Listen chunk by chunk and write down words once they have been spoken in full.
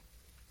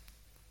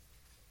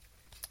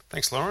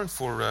Thanks, Lauren,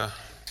 for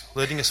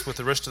leading us with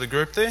the rest of the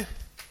group there.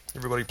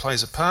 Everybody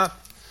plays a part.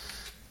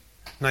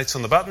 Nate's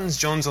on the buttons,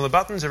 John's on the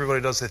buttons.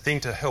 Everybody does their thing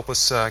to help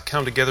us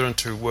come together and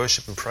to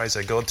worship and praise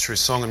our God through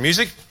song and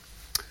music.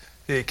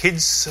 The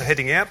kids are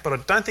heading out, but I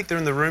don't think they're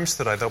in the rooms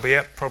today. They'll be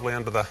out probably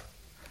under the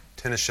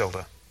tennis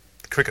shelter.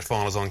 The cricket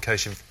final's on, in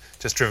case you've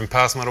just driven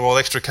past them under all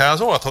extra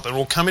cars. Oh, I thought they were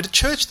all coming to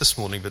church this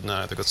morning, but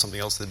no, they've got something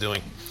else they're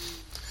doing,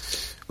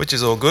 which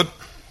is all good.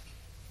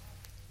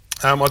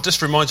 I'll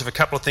just remind you of a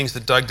couple of things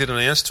that Doug did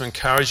announce to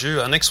encourage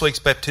you. Next week's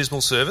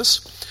baptismal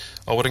service,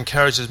 I would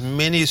encourage as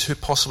many as who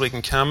possibly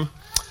can come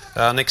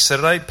next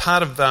Saturday.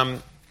 Part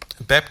of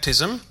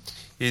baptism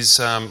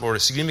is, or a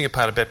significant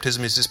part of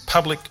baptism is this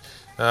public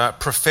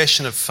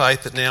profession of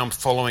faith that now I'm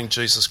following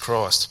Jesus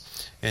Christ.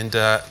 And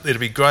it'd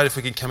be great if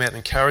we could come out and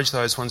encourage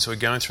those ones who are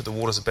going through the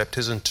waters of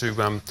baptism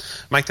to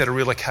make that a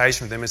real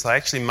occasion for them as they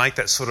actually make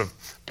that sort of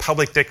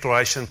public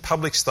declaration,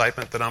 public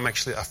statement that I'm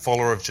actually a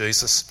follower of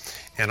Jesus.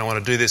 And I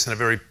want to do this in a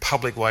very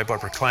public way by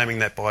proclaiming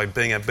that, by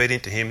being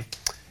obedient to him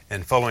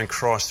and following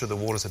Christ through the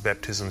waters of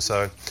baptism.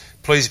 So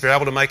please, if you're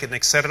able to make it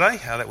next Saturday,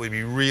 that would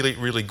be really,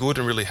 really good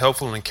and really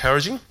helpful and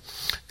encouraging.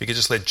 If you could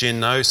just let Jen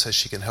know so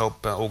she can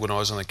help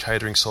organise on the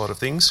catering side of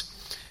things.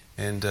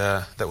 And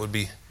that would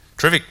be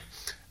terrific.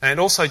 And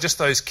also just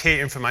those care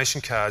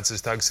information cards,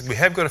 as Doug said. We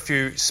have got a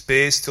few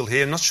spares still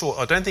here. I'm not sure,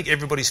 I don't think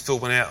everybody's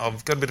filled one out.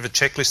 I've got a bit of a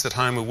checklist at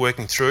home we're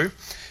working through.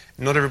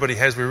 Not everybody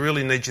has. We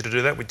really need you to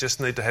do that. We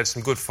just need to have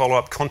some good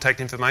follow-up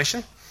contact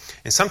information.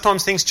 And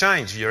sometimes things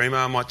change. Your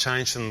email might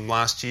change from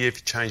last year if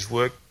you change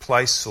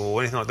workplace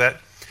or anything like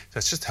that. So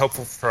it's just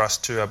helpful for us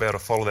to be able to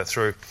follow that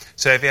through.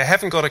 So if you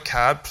haven't got a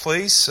card,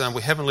 please,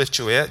 we haven't left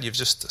you out. You've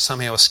just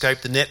somehow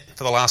escaped the net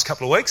for the last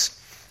couple of weeks.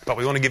 But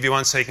we want to give you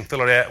one so you can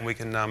fill it out and we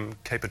can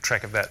keep a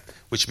track of that,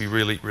 which would be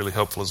really, really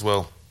helpful as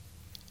well.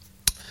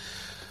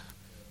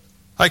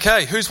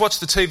 Okay, who's watched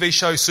the TV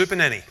show Super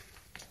Nanny?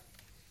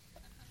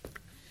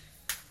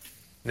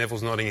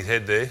 Neville's nodding his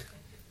head there.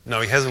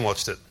 No, he hasn't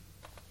watched it.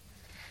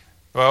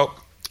 Well,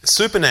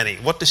 Super Nanny,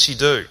 what does she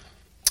do?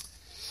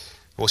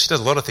 Well, she does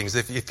a lot of things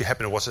if you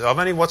happen to watch it. I've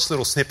only watched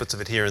little snippets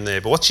of it here and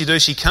there. But what she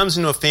does, she comes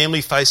into a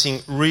family facing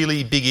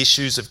really big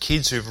issues of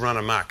kids who've run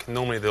amok.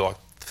 Normally they're like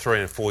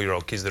 3 and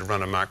 4-year-old kids that have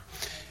run amok.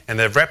 And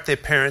they've wrapped their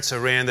parents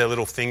around their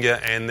little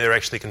finger and they're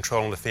actually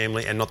controlling the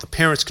family and not the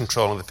parents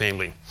controlling the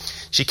family.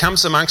 She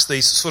comes amongst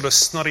these sort of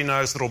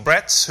snotty-nosed little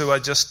brats who are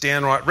just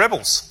downright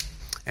rebels.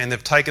 And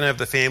they've taken over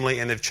the family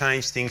and they've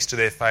changed things to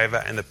their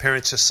favour and the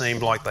parents just seem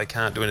like they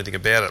can't do anything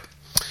about it.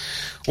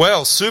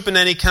 Well, Super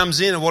Nanny comes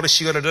in and what has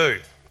she got to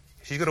do?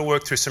 She's got to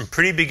work through some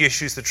pretty big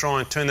issues to try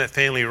and turn that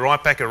family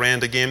right back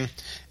around again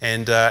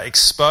and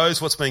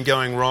expose what's been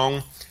going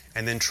wrong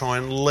and then try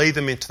and lead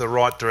them into the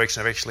right direction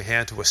of actually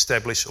how to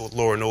establish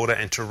law and order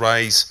and to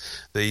raise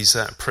these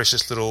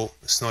precious little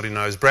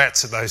snotty-nosed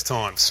brats at those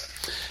times.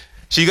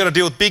 So you've got to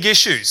deal with big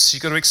issues.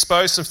 You've got to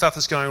expose some stuff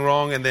that's going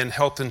wrong and then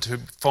help them to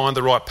find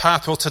the right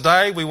path. Well,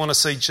 today we want to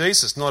see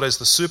Jesus, not as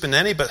the super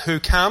nanny, but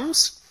who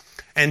comes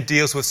and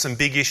deals with some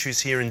big issues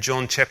here in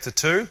John chapter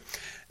 2,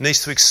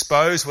 needs to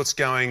expose what's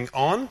going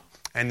on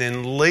and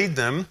then lead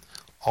them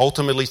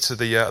ultimately to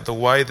the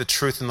way, the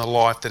truth and the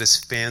life that is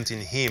found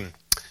in him.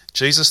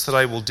 Jesus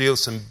today will deal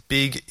with some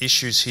big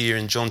issues here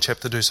in John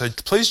chapter 2. So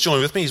please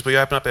join with me as we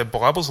open up our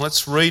Bibles and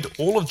let's read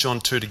all of John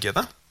 2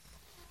 together.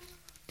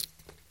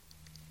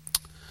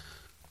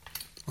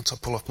 Once I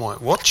pull off my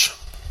watch.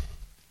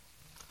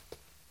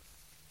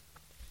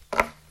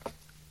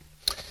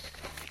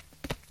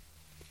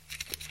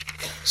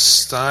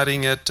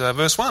 Starting at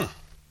verse 1.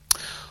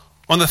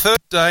 On the third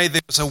day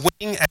there was a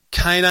wedding at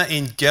Cana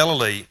in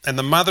Galilee, and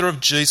the mother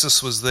of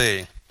Jesus was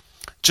there.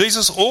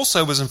 Jesus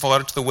also was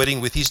invited to the wedding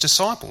with his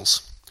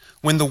disciples.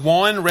 When the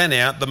wine ran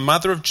out, the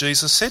mother of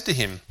Jesus said to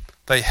him,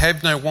 "They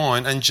have no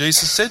wine." And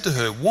Jesus said to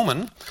her,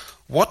 "Woman,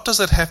 what does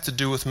that have to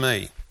do with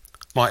me?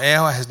 My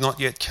hour has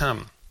not yet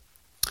come."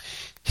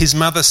 His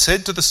mother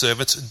said to the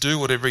servants, "Do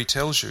whatever he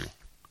tells you."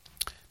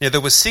 Now there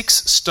were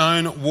 6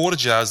 stone water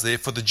jars there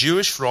for the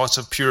Jewish rites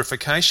of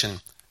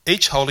purification,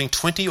 each holding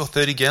 20 or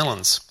 30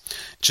 gallons.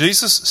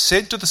 Jesus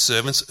said to the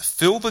servants,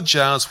 "Fill the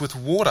jars with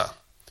water."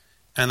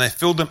 And they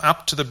filled them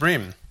up to the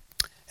brim.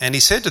 And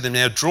he said to them,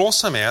 "Now draw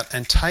some out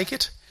and take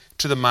it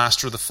to the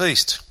master of the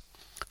feast."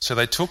 So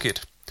they took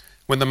it.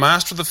 When the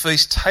master of the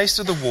feast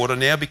tasted the water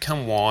now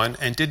become wine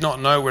and did not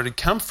know where it had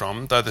come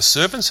from, though the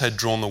servants had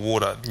drawn the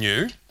water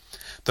new,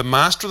 the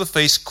master of the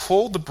feast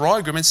called the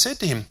bridegroom and said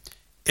to him,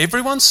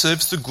 "Everyone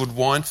serves the good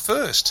wine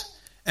first,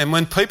 and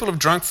when people have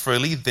drunk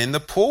freely, then the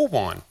poor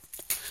wine.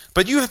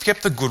 But you have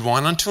kept the good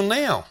wine until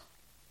now."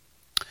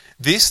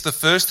 This, the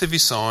first of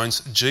his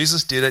signs,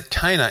 Jesus did at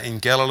Cana in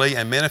Galilee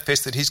and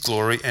manifested his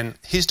glory, and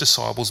his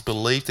disciples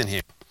believed in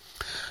him.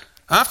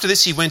 After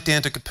this, he went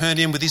down to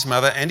Capernaum with his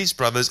mother and his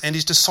brothers and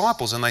his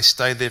disciples, and they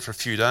stayed there for a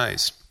few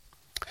days.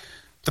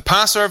 The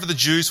Passover of the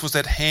Jews was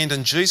at hand,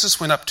 and Jesus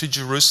went up to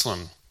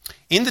Jerusalem.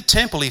 In the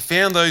temple, he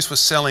found those who were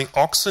selling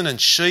oxen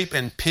and sheep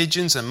and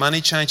pigeons and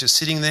money changers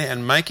sitting there,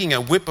 and making a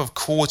whip of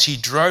cords, he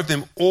drove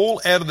them all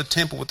out of the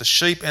temple with the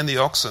sheep and the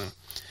oxen.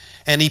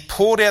 And he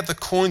poured out the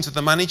coins of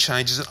the money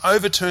changers and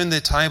overturned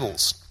their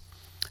tables.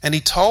 And he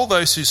told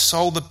those who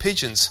sold the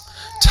pigeons,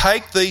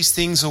 "Take these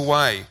things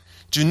away.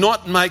 Do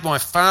not make my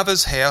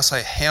Father's house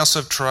a house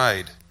of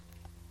trade."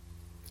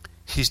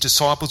 His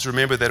disciples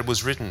remembered that it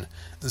was written,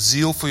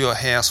 "Zeal for your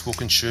house will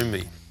consume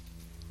me."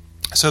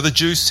 So the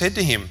Jews said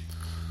to him,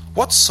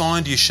 "What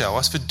sign do you show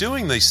us for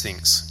doing these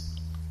things?"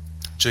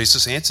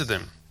 Jesus answered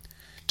them,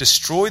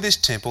 "Destroy this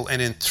temple,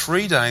 and in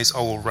 3 days I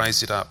will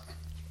raise it up."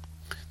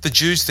 The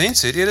Jews then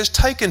said, "It has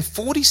taken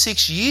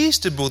 46 years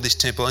to build this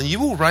temple, and you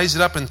will raise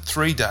it up in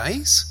 3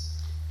 days?"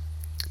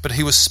 But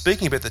he was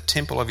speaking about the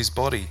temple of his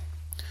body.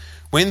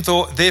 When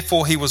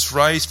therefore he was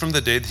raised from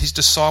the dead, his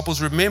disciples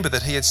remembered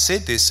that he had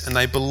said this, and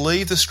they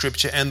believed the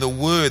scripture and the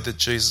word that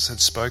Jesus had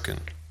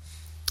spoken.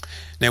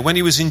 Now when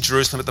he was in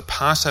Jerusalem at the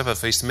Passover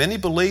feast, many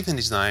believed in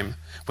his name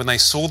when they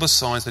saw the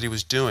signs that he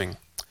was doing.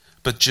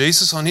 But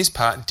Jesus on his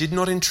part did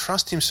not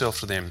entrust himself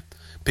to them,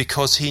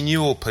 because he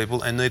knew all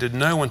people and needed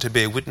no one to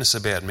bear witness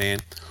about man,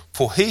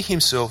 for he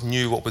himself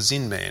knew what was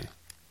in man.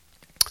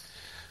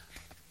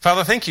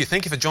 Father, thank you.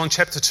 Thank you for John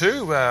chapter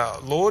 2.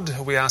 Lord,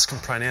 we ask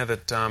and pray now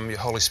that your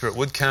Holy Spirit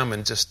would come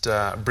and just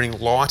bring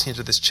light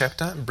into this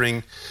chapter,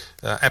 bring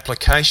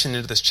application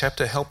into this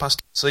chapter. Help us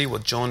to see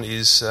what John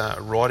is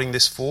writing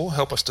this for.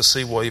 Help us to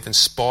see why you've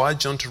inspired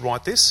John to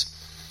write this.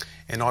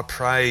 And I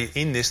pray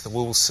in this that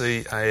we will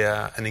see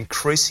an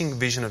increasing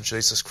vision of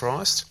Jesus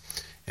Christ,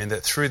 and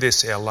that through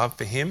this our love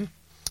for him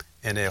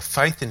and our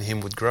faith in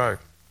him would grow.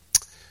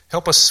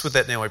 Help us with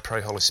that now, I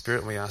pray, Holy Spirit,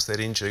 and we ask that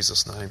in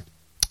Jesus' name.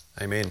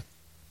 Amen.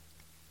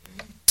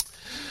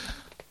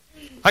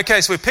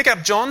 Okay, so we pick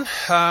up John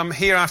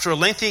here after a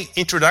lengthy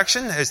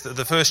introduction. As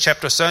the first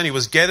chapter or so, he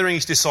was gathering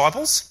his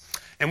disciples.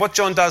 And what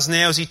John does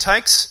now is he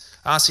takes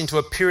us into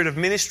a period of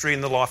ministry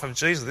in the life of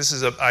Jesus. This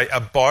is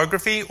a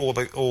biography or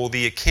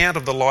the account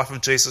of the life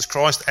of Jesus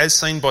Christ as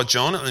seen by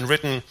John and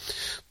written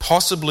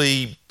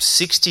possibly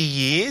 60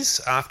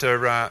 years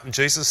after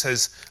Jesus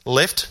has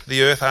left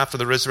the earth after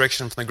the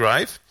resurrection from the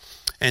grave.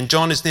 And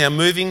John is now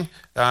moving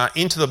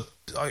into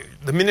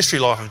the ministry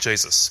life of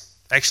Jesus.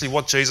 Actually,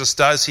 what Jesus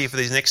does here for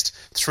these next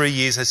 3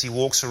 years as he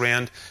walks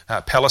around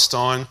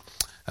Palestine,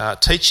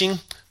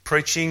 teaching,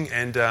 preaching,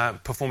 and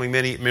performing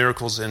many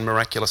miracles and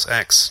miraculous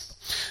acts.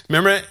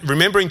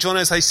 Remembering John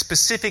has a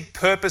specific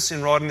purpose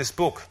in writing this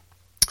book.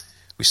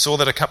 We saw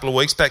that a couple of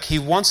weeks back. He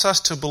wants us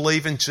to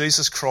believe in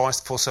Jesus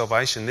Christ for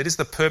salvation. That is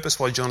the purpose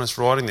why John is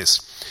writing this.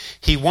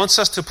 He wants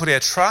us to put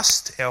our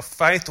trust, our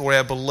faith, or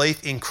our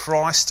belief in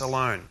Christ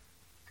alone.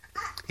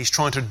 He's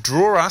trying to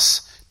draw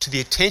us to the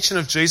attention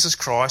of Jesus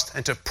Christ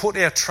and to put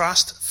our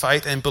trust,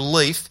 faith and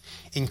belief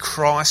in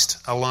Christ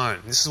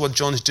alone. This is what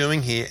John's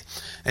doing here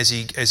as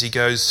he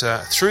goes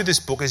through this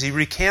book, as he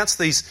recounts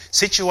these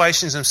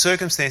situations and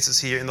circumstances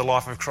here in the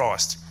life of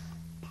Christ.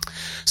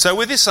 So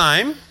with this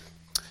aim,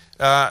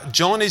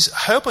 John is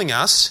helping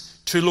us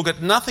to look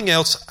at nothing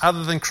else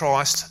other than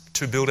Christ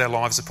to build our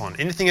lives upon.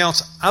 Anything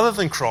else other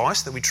than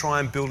Christ that we try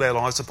and build our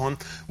lives upon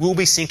will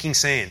be sinking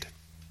sand.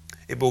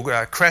 It will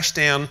crash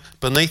down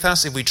beneath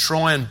us if we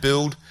try and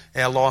build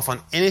our life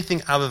on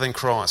anything other than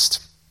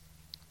Christ.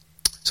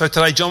 So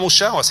today John will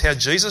show us how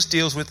Jesus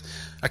deals with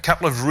a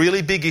couple of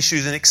really big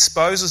issues and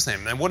exposes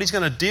them. And what he's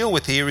going to deal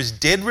with here is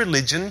dead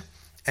religion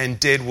and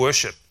dead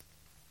worship.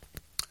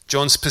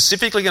 John's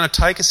specifically going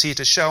to take us here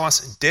to show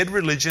us dead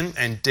religion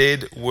and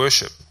dead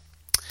worship.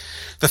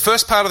 The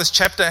first part of this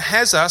chapter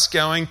has us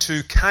going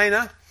to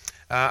Cana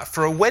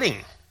for a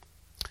wedding.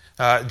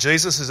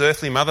 Jesus'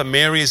 earthly mother,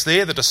 Mary, is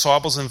there. The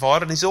disciples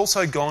invited, and he's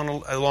also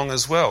gone along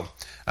as well.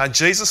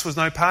 Jesus was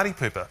no party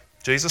pooper.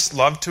 Jesus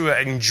loved to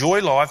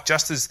enjoy life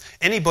just as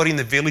anybody in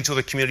the village or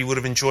the community would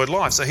have enjoyed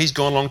life. So he's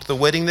gone along to the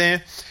wedding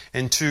there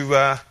and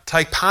to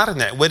take part in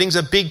that. Weddings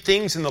are big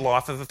things in the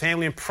life of a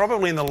family and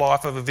probably in the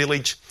life of a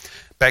village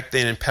back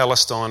then in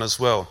Palestine as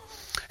well.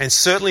 And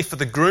certainly for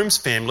the groom's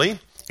family,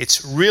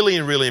 it's really,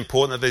 really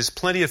important that there's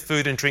plenty of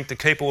food and drink to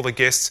keep all the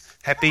guests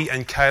happy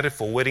and catered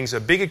for. Weddings are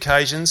big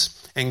occasions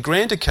and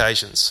grand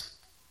occasions.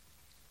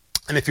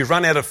 And if you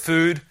run out of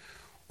food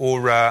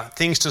or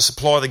things to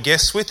supply the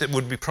guests with, it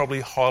would be probably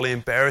highly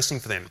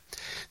embarrassing for them.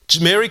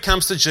 Mary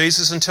comes to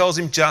Jesus and tells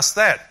him just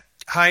that.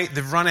 Hey,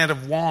 they've run out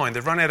of wine,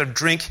 they've run out of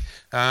drink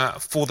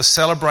for the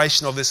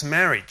celebration of this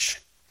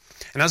marriage.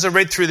 And as I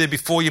read through there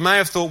before, you may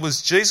have thought,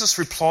 was Jesus'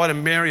 reply to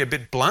Mary a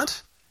bit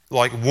blunt?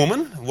 Like,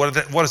 woman, what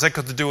has that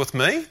got to do with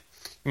me?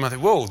 You might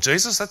think, well,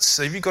 Jesus,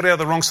 have you got out of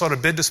the wrong side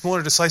of bed this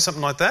morning to say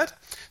something like that?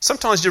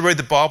 Sometimes you read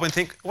the Bible and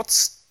think,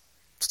 what's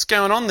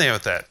going on there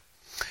with that?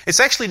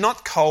 It's actually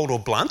not cold or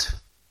blunt,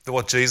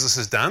 what Jesus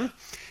has done.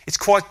 It's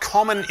quite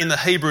common in the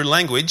Hebrew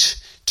language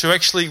to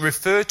actually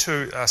refer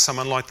to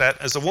someone like that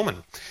as a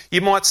woman. You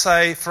might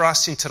say, for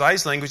us in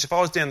today's language, if I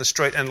was down the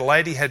street and a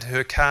lady had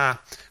her car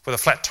with a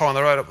flat tyre on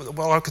the road,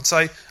 well, I could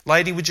say,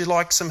 lady, would you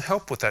like some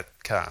help with that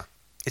car?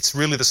 It's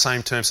really the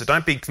same term, so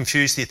don't be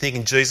confused here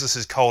thinking Jesus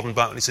is cold and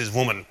blunt when he says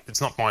woman.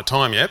 It's not my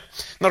time yet.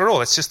 Not at all.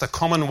 It's just a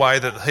common way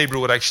that the Hebrew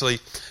would actually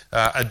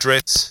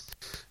address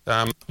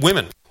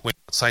women. We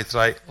say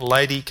today,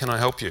 lady, can I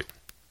help you?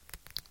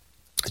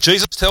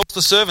 Jesus tells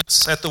the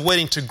servants at the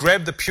wedding to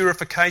grab the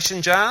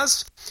purification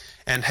jars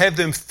and have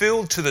them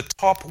filled to the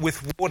top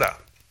with water.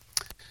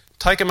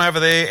 Take them over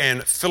there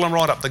and fill them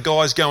right up. The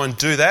guys go and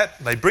do that.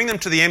 They bring them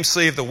to the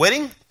MC of the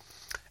wedding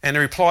and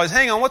he replies,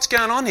 hang on, what's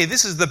going on here?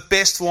 This is the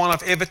best wine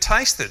I've ever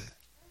tasted.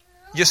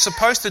 You're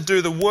supposed to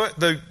do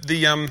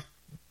the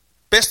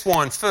best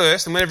wine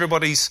first, and when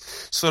everybody's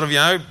sort of,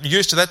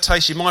 used to that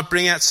taste, you might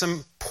bring out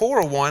some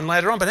poorer wine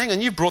later on. But hang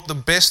on, you brought the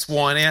best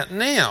wine out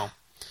now.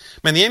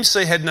 The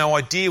MC had no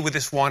idea where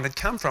this wine had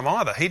come from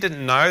either. He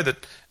didn't know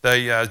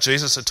that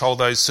Jesus had told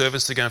those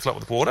servants to go and fill up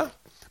with water,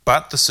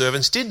 but the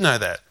servants did know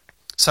that.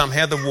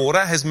 Somehow the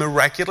water has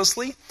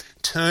miraculously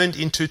turned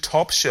into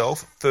top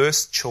shelf,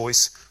 first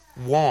choice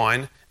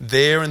wine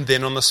there and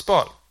then on the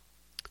spot.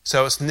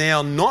 So it's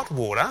now not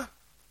water,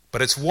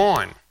 but it's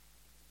wine.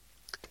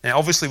 Now,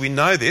 obviously, we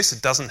know this.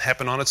 It doesn't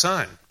happen on its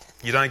own.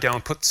 You don't go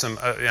and put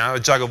a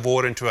jug of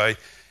water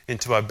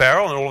into a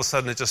barrel and all of a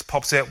sudden it just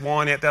pops out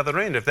wine out the other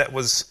end. If that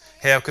was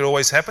how it could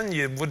always happen,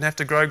 you wouldn't have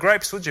to grow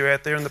grapes, would you,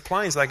 out there in the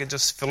plains? They could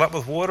just fill up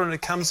with water and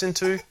it comes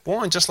into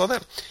wine just like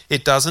that.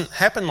 It doesn't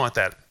happen like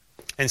that.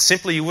 And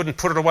simply you wouldn't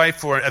put it away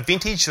for a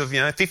vintage of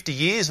 50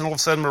 years and all of a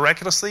sudden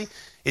miraculously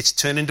it's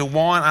turned into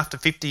wine after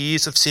 50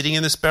 years of sitting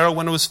in this barrel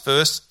when it was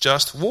first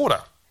just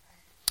water.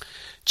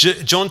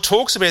 John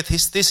talks about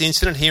this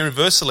incident here in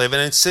verse 11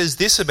 and it says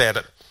this about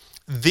it.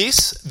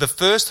 This, the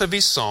first of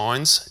his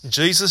signs,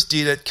 Jesus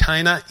did at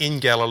Cana in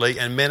Galilee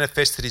and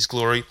manifested his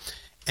glory,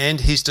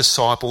 and his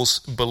disciples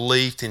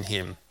believed in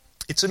him.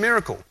 It's a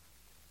miracle.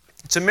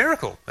 It's a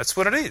miracle. That's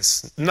what it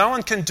is. No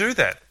one can do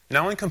that.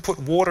 No one can put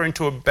water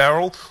into a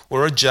barrel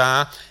or a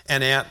jar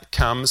and out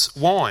comes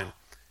wine.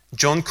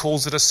 John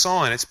calls it a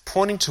sign. It's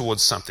pointing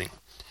towards something.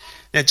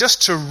 Now,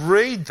 just to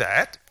read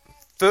that,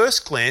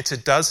 first glance,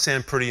 it does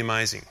sound pretty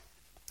amazing.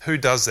 Who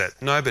does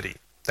that? Nobody.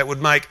 That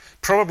would make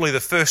probably the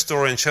first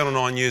story on Channel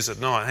 9 News at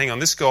night. Hang on,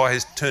 this guy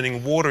is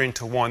turning water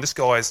into wine. This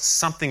guy is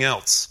something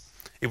else.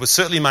 It would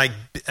certainly make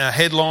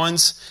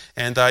headlines,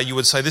 and you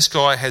would say this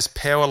guy has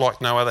power like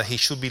no other. He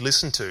should be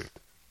listened to.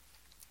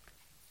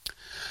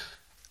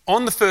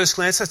 On the first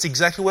glance, that's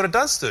exactly what it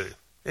does do.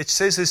 It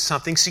says there's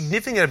something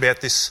significant about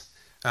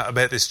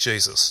this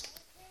Jesus.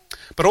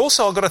 But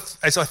also,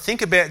 as I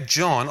think about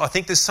John, I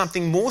think there's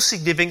something more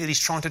significant that he's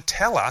trying to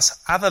tell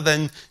us other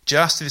than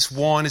just this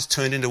wine is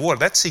turned into water.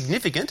 That's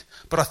significant,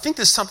 but I think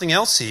there's something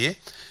else here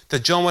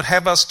that John would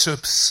have us to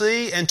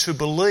see and to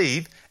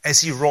believe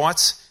as he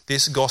writes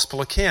this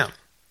gospel account.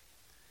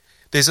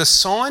 There's a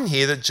sign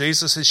here that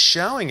Jesus is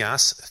showing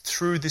us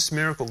through this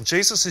miracle.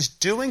 Jesus is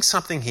doing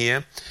something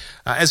here,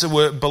 as it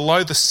were,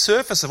 below the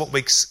surface of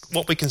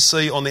what we can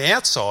see on the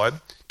outside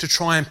to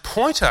try and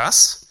point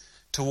us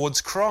towards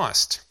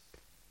Christ.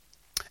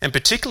 And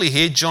particularly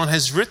here, John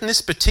has written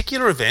this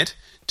particular event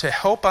to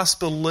help us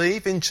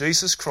believe in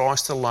Jesus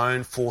Christ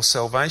alone for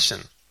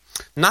salvation.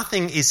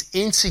 Nothing is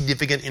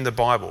insignificant in the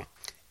Bible.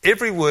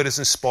 Every word is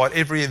inspired.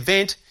 Every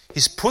event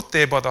is put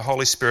there by the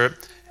Holy Spirit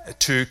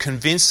to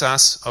convince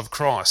us of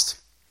Christ.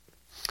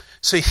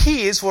 So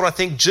here's what I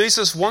think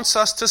Jesus wants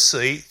us to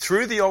see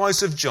through the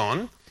eyes of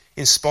John,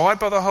 inspired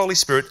by the Holy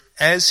Spirit,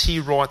 as he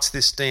writes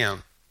this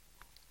down.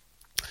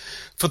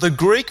 For the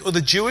Greek or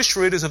the Jewish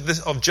readers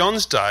of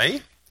John's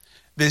day,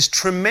 there's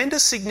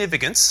tremendous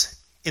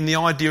significance in the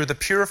idea of the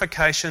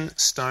purification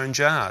stone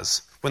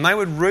jars. When they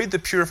would read the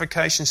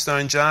purification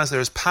stone jars there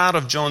as part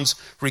of John's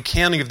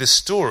recounting of this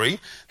story,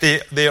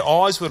 their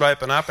eyes would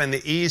open up and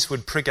their ears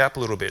would prick up a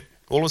little bit.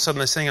 All of a sudden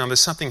they're saying, there's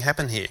something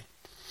happened here.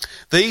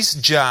 These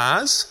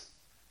jars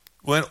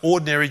weren't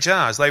ordinary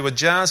jars. They were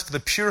jars for the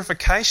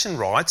purification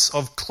rites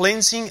of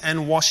cleansing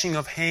and washing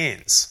of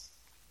hands.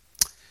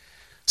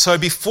 So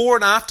before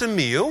and after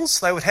meals,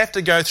 they would have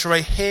to go through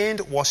a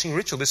hand-washing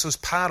ritual. This was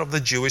part of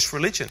the Jewish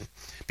religion.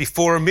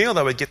 Before a meal,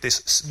 they would get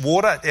this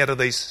water out of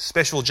these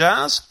special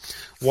jars,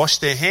 wash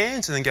their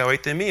hands, and then go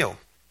eat their meal.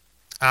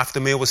 After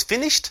the meal was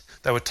finished,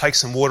 they would take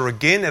some water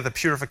again out of the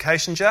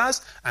purification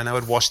jars, and they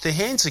would wash their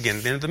hands again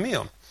at the end of the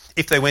meal.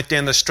 If they went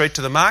down the street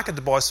to the market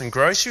to buy some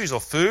groceries or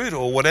food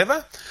or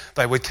whatever,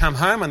 they would come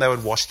home and they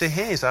would wash their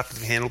hands after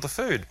they handled the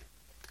food.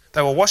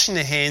 They were washing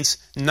their hands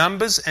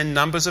numbers and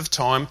numbers of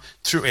time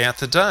throughout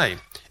the day. And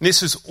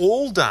this was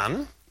all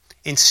done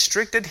in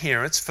strict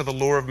adherence for the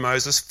law of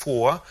Moses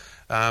for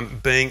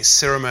being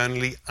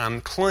ceremonially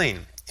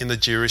unclean in the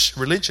Jewish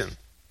religion.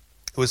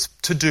 It was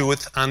to do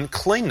with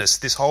uncleanness,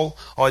 this whole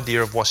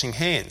idea of washing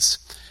hands.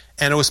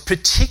 And it was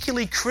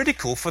particularly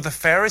critical for the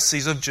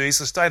Pharisees of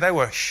Jesus' day. They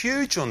were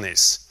huge on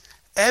this,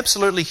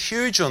 absolutely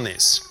huge on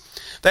this.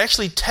 They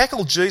actually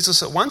tackled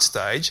Jesus at one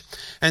stage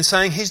and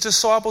saying his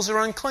disciples are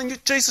unclean.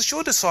 Jesus,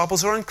 your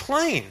disciples are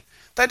unclean.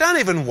 They don't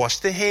even wash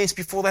their hands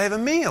before they have a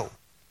meal.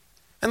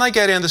 And they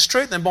go down the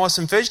street and buy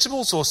some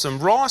vegetables or some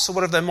rice or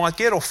whatever they might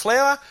get or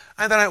flour,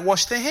 and they don't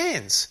wash their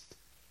hands.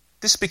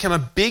 This became a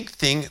big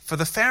thing for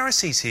the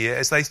Pharisees here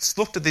as they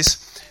looked at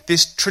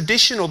this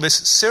traditional, this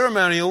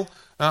ceremonial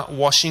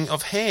washing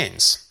of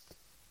hands.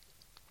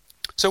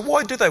 So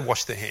why do they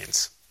wash their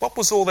hands? What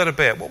was all that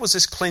about? What was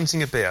this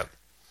cleansing about?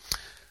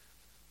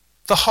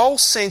 The whole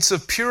sense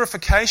of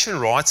purification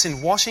rites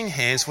in washing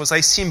hands was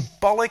a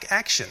symbolic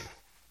action.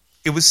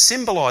 It was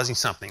symbolising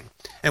something.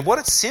 And what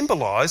it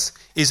symbolised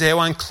is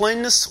our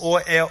uncleanness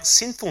or our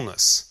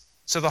sinfulness.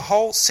 So the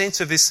whole sense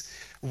of this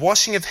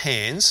washing of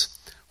hands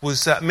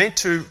was meant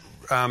to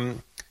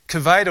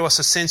convey to us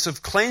a sense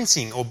of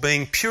cleansing or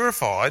being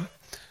purified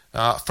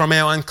from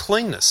our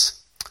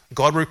uncleanness.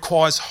 God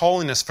requires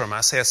holiness from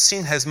us. Our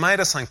sin has made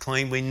us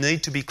unclean. We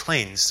need to be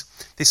cleansed.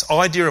 This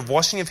idea of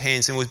washing of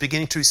hands was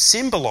beginning to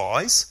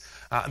symbolise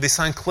this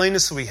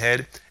uncleanness that we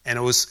had, and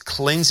it was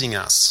cleansing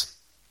us.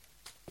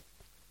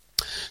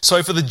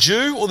 So for the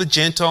Jew or the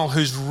Gentile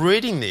who's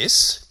reading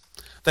this,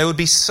 they would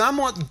be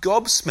somewhat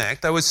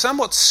gobsmacked. They would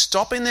somewhat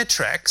stop in their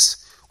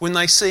tracks when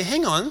they see,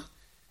 hang on,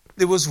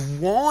 there was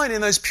wine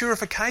in those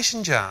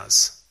purification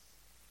jars.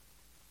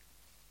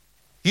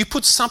 You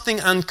put something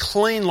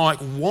unclean like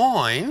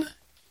wine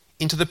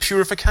into the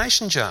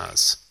purification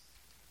jars.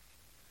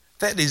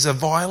 That is a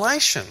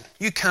violation.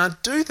 You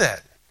can't do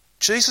that.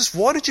 Jesus,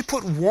 why did you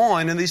put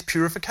wine in these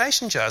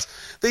purification jars?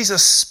 These are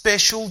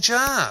special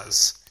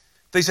jars.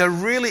 These are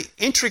really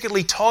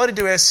intricately tied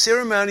into our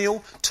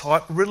ceremonial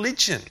type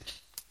religion.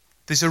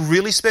 These are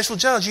really special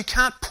jars. You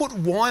can't put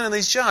wine in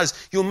these jars.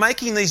 You're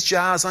making these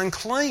jars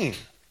unclean.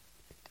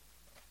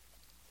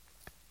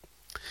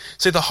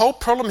 See, the whole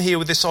problem here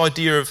with this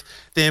idea of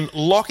them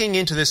locking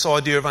into this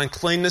idea of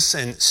uncleanness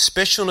and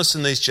specialness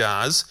in these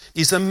jars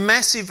is a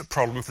massive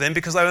problem for them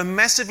because they were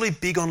massively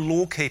big on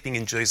law keeping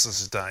in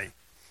Jesus' day.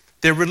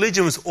 Their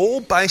religion was all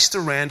based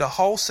around a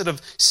whole set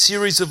of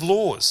series of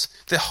laws.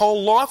 Their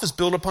whole life was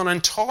built upon an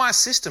entire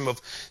system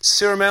of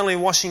ceremonially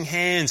washing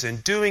hands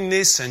and doing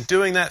this and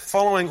doing that,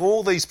 following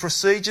all these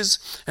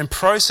procedures and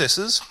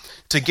processes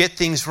to get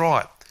things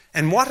right.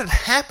 And what had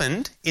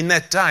happened in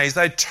that day is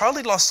they'd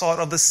totally lost sight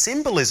of the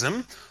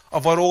symbolism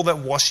of what all that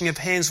washing of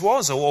hands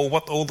was or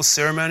what all the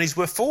ceremonies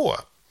were for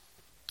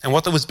and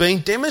what was being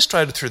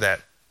demonstrated through that.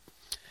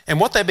 And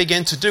what they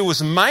began to do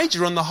was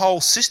major on the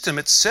whole system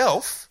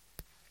itself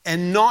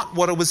and not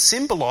what it was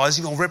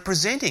symbolising or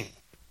representing,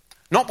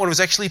 not what it was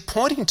actually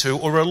pointing to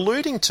or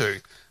alluding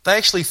to. They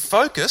actually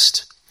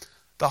focused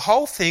the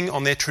whole thing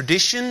on their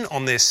tradition,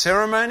 on their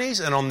ceremonies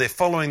and on their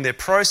following their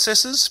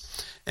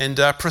processes and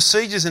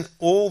procedures in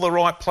all the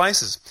right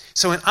places.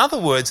 So in other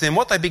words, then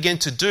what they began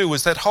to do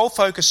was that whole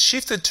focus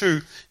shifted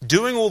to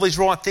doing all these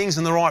right things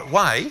in the right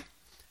way,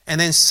 and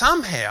then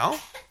somehow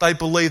they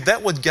believed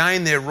that would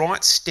gain their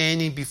right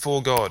standing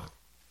before God.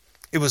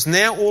 It was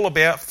now all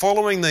about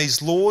following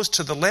these laws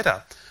to the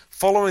letter,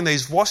 following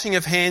these washing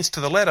of hands to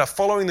the letter,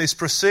 following these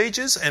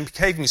procedures and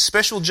keeping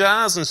special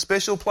jars and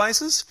special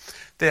places.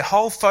 Their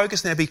whole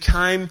focus now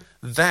became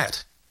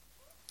that.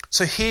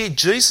 So here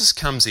Jesus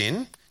comes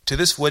in to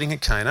this wedding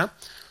at Cana,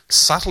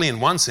 subtly in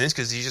one sense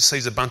because he just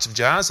sees a bunch of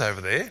jars over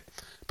there,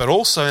 but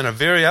also in a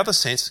very other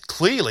sense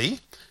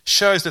clearly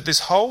shows that this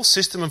whole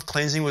system of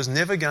cleansing was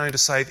never going to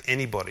save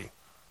anybody.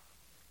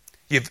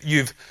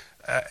 You've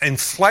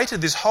inflated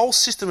this whole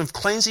system of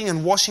cleansing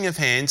and washing of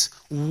hands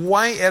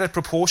way out of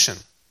proportion.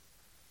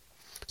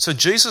 So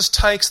Jesus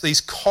takes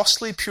these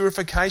costly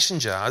purification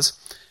jars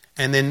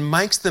and then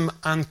makes them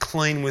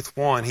unclean with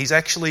wine. He's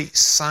actually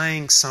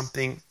saying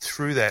something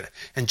through that.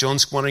 And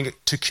John's wanting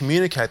to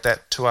communicate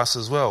that to us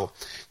as well.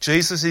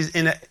 Jesus is,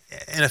 in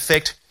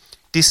effect,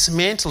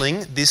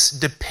 dismantling this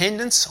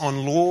dependence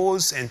on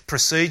laws and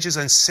procedures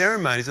and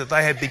ceremonies that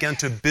they had begun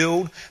to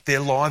build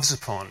their lives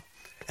upon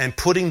and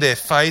putting their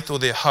faith or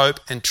their hope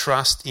and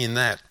trust in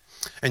that.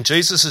 And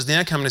Jesus is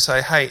now coming to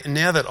say, hey,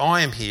 now that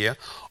I am here,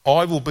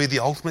 I will be the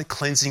ultimate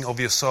cleansing of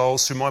your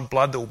souls through my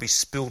blood that will be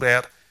spilled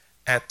out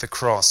at the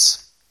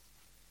cross.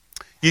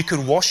 You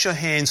can wash your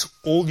hands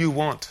all you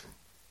want.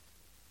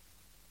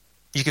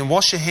 You can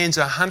wash your hands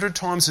 100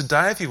 times a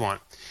day if you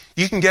want.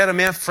 You can go to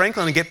Mount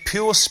Franklin and get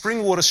pure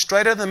spring water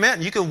straight out of the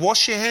mountain. You can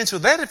wash your hands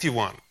with that if you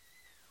want.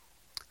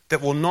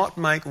 That will not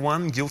make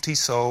one guilty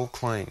soul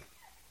clean.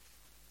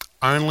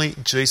 Only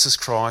Jesus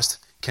Christ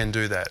can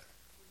do that.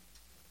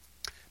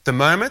 The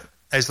moment,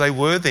 as they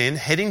were then,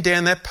 heading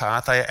down that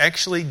path, they are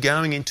actually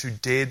going into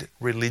dead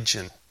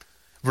religion.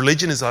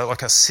 Religion is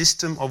like a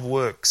system of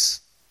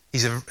works.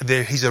 He's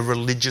a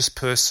religious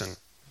person.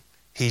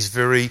 He's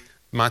very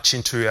much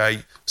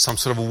into some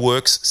sort of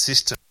works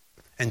system.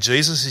 And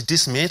Jesus is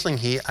dismantling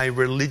here a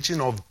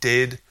religion of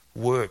dead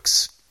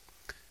works.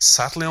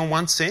 Subtly on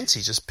one sense,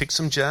 he just picked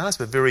some jars,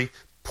 but very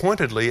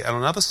pointedly on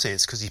another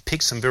sense, because he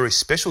picked some very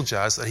special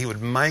jars that he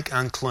would make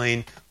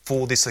unclean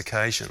for this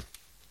occasion.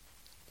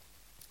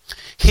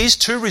 Here's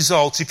two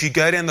results if you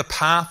go down the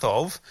path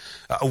of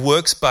a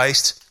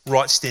works-based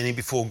right standing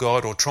before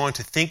God or trying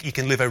to think you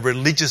can live a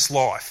religious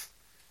life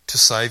to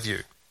save you.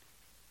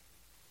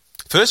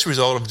 First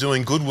result of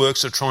doing good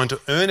works or trying to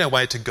earn our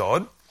way to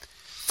God,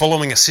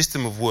 following a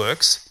system of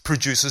works,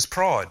 produces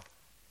pride.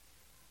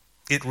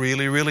 It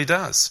really, really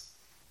does.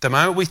 The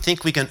moment we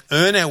think we can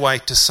earn our way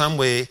to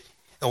somewhere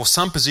or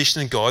some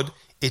position in God,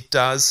 it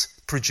does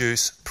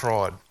produce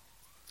pride.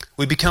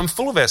 We become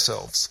full of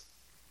ourselves.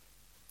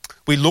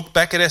 We look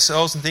back at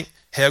ourselves and think,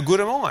 how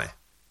good am I?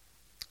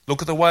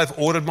 Look at the way I've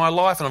ordered my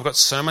life and I've got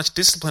so much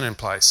discipline in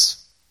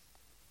place.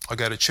 I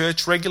go to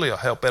church regularly, I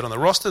help out on the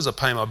rosters, I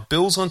pay my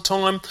bills on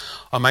time,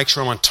 I make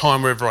sure I'm on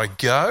time wherever I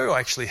go, I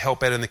actually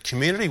help out in the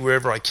community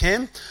wherever I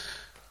can,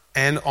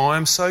 and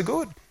I'm so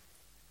good.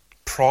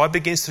 Pride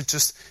begins to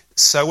just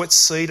sow its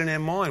seed in our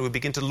mind. We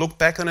begin to look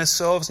back on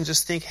ourselves and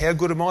just think, how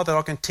good am I that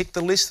I can tick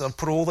the list, that I've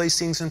put all these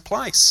things in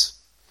place.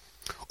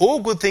 All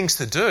good things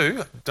to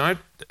do, don't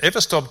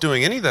ever stop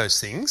doing any of those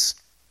things.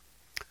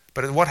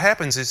 But what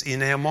happens is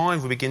in our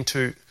mind we begin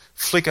to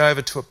flick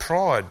over to a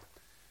pride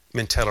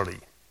mentality.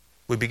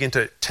 We begin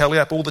to tally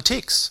up all the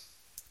ticks.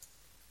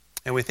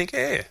 And we think,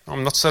 yeah,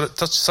 I'm not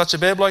such a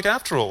bad bloke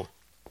after all.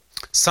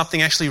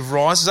 Something actually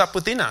rises up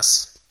within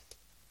us.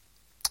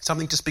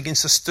 Something just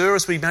begins to stir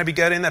as we maybe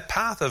go down that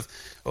path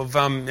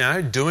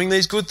of doing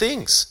these good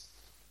things.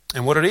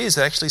 And what it is,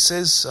 it actually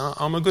says,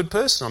 I'm a good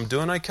person, I'm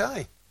doing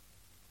okay.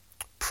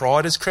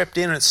 Pride has crept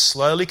in and it's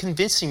slowly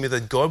convincing me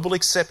that God will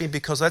accept me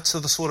because that's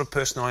the sort of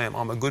person I am.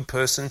 I'm a good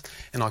person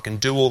and I can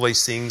do all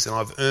these things and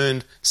I've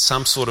earned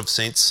some sort of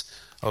sense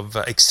of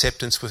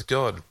acceptance with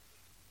God.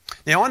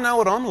 Now, I know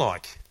what I'm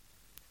like.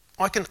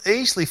 I can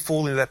easily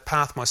fall into that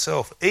path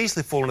myself,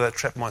 easily fall into that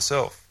trap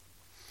myself.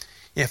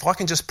 Yeah, if I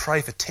can just pray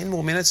for 10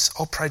 more minutes,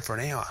 I'll pray for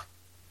an hour.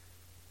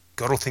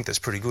 God will think that's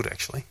pretty good,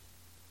 actually.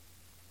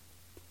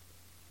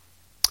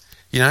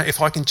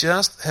 If I can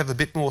just have a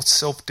bit more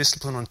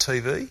self-discipline on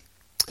TV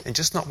and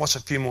just not watch a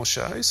few more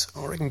shows,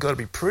 I reckon God will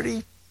be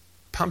pretty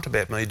pumped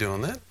about me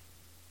doing that.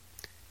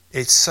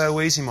 It's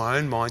so easy in my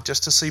own mind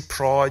just to see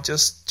pride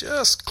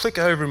just click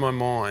over in my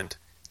mind.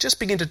 Just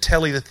begin to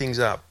tally the things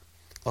up,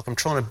 like I'm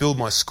trying to build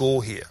my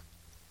score here.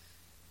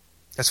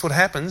 That's what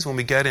happens when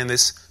we go down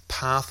this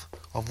path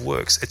of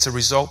works. It's a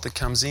result that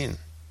comes in.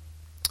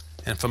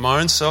 And for my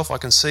own self, I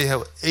can see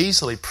how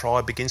easily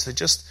pride begins to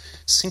just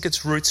sink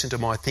its roots into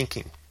my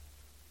thinking.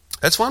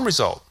 That's one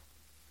result.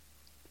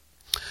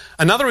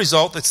 Another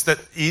result is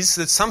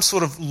that some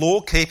sort of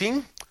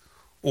law-keeping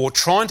or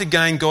trying to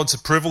gain God's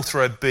approval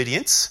through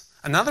obedience,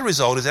 another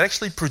result is it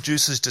actually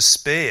produces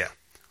despair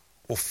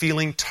or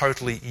feeling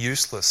totally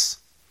useless.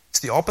 It's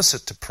the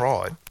opposite to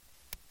pride.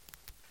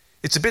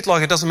 It's a bit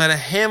like it doesn't matter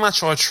how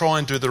much I try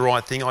and do the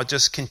right thing, I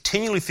just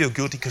continually feel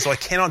guilty because I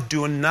cannot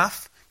do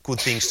enough good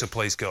things to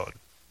please God.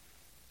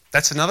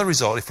 That's another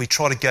result if we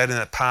try to go down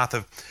that path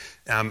of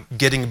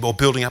getting or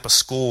building up a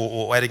score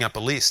or adding up a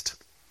list.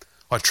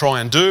 I try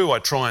and do,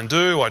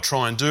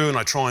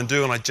 and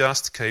I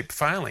just keep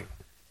failing.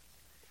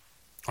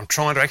 I'm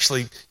trying to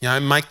actually,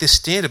 make this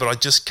standard, but I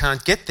just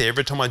can't get there.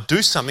 Every time I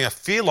do something, I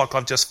feel like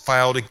I've just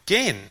failed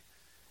again.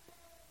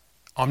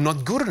 I'm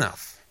not good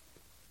enough.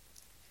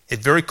 It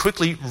very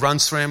quickly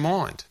runs through our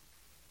mind.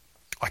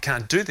 I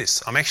can't do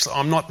this.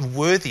 I'm not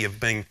worthy of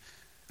being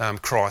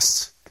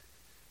Christ's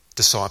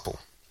disciple.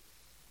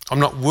 I'm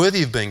not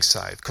worthy of being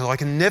saved because I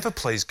can never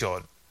please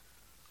God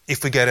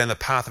if we go down the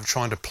path of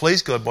trying to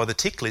please God by the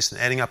tick list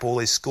and adding up all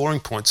these scoring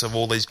points of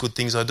all these good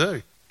things I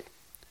do.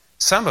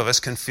 Some of us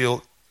can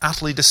feel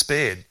utterly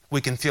despaired.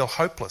 We can feel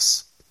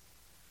hopeless.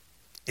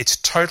 It's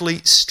totally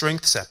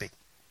strength sapping.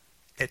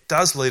 It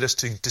does lead us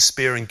to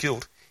despair and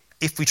guilt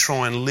if we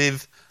try and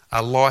live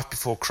a life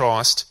before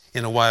Christ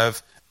in a way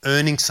of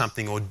earning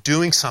something or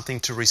doing something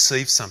to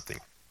receive something.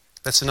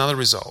 That's another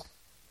result.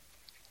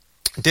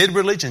 Dead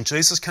religion,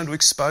 Jesus came to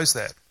expose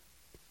that.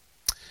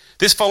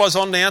 This follows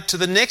on now to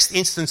the next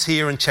instance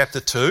here in chapter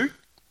 2,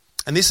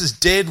 and this is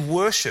dead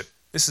worship.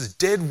 This is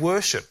dead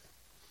worship.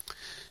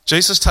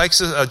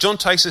 John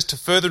takes us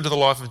further into the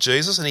life of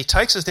Jesus, and he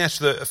takes us now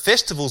to the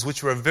festivals,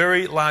 which were a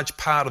very large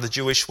part of the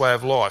Jewish way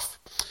of life.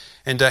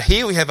 And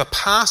here we have a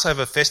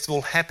Passover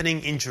festival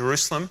happening in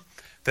Jerusalem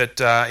that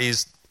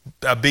is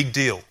a big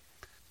deal.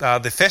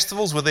 The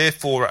festivals were there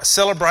for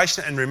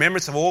celebration and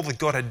remembrance of all that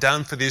God had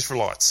done for the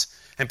Israelites,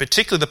 and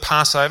particularly the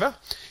Passover.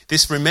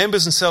 This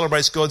remembers and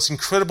celebrates God's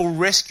incredible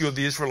rescue of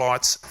the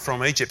Israelites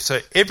from Egypt. So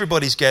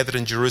everybody's gathered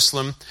in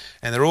Jerusalem,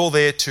 and they're all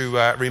there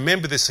to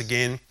remember this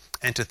again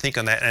and to think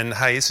on that. And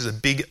hey, this is a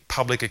big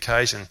public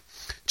occasion.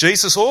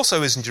 Jesus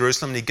also is in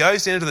Jerusalem, and he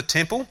goes down to the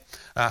temple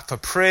for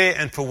prayer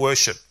and for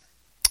worship,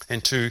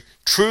 and to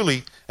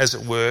truly, as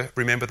it were,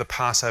 remember the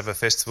Passover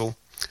festival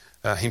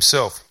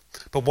himself.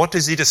 But what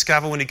does he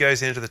discover when he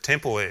goes into the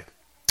temple there?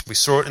 We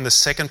saw it in the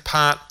second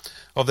part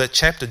of that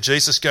chapter.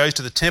 Jesus goes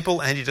to the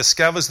temple and he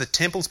discovers the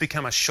temple's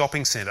become a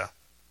shopping centre.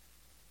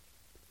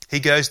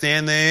 He goes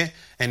down there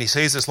and he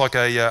sees it's like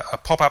a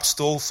pop-up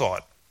stall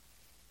site.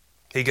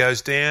 He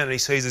goes down and he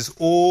sees there's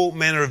all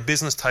manner of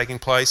business taking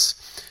place,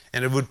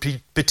 and it would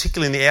be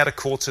particularly in the outer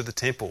courts of the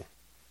temple.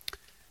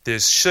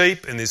 There's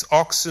sheep and there's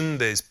oxen,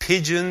 there's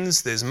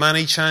pigeons, there's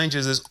money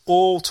changers, there's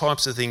all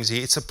types of things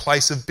here. It's a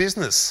place of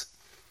business.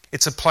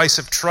 It's a place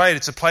of trade.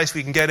 It's a place where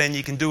you can go down and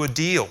you can do a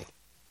deal.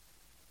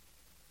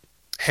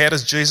 How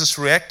does Jesus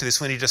react to this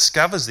when he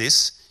discovers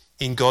this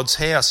in God's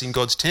house, in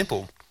God's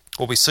temple?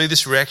 Well, we see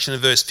this reaction in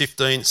verse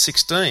 15,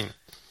 16.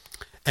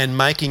 And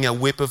making a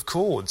whip of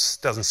cords.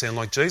 Doesn't sound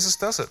like Jesus,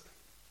 does it?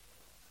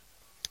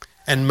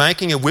 And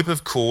making a whip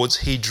of cords,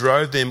 he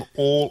drove them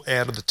all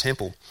out of the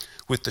temple,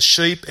 with the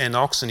sheep and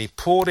oxen. He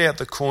poured out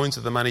the coins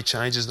of the money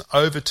changers and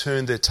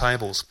overturned their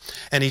tables.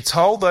 And he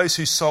told those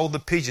who sold the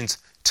pigeons,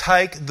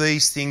 "Take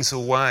these things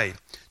away.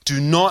 Do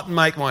not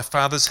make my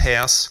Father's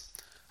house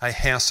a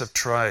house of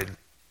trade."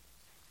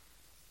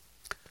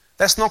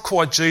 That's not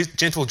quite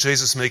gentle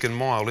Jesus, meek and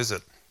mild, is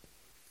it?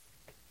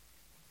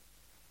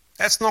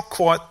 That's not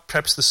quite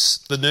perhaps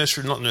the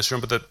nursery, not nursery,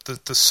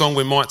 but the song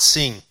we might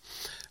sing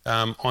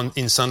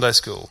in Sunday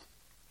school.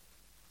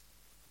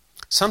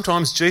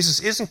 Sometimes Jesus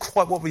isn't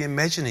quite what we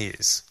imagine he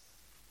is.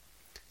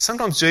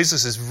 Sometimes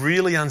Jesus is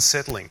really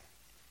unsettling.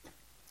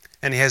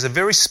 And he has a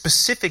very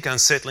specific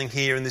unsettling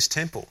here in this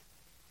temple.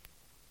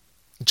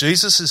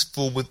 Jesus is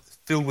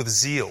filled with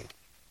zeal.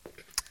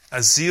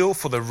 A zeal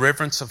for the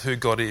reverence of who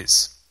God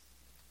is.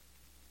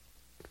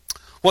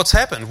 What's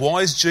happened?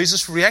 Why is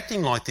Jesus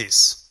reacting like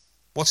this?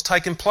 What's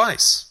taken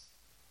place?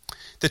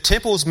 The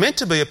temple was meant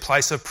to be a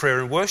place of prayer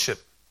and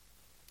worship.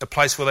 A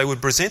place where they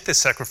would present their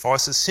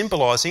sacrifices,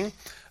 symbolising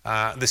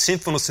the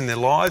sinfulness in their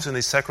lives, and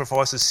these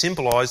sacrifices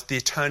symbolised the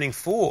atoning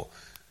for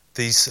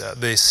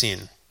their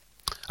sin.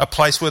 A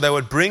place where they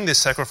would bring their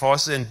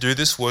sacrifices and do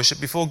this worship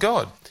before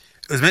God.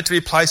 It was meant to be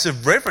a place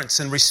of reverence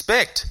and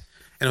respect,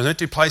 and it was meant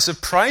to be a place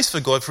of praise for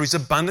God for his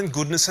abundant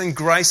goodness and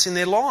grace in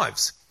their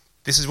lives.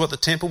 This is what the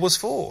temple was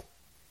for.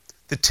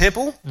 The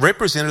temple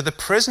represented the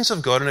presence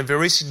of God in a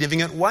very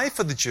significant way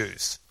for the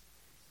Jews.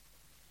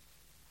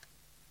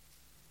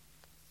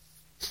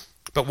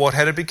 But what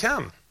had it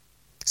become?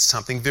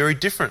 Something very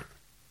different.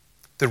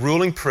 The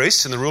ruling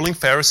priests and the ruling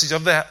Pharisees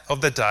of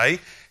the day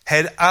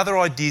had other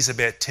ideas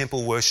about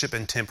temple worship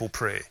and temple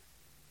prayer.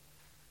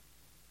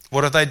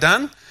 What have they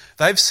done?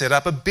 They've set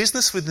up a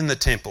business within the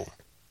temple,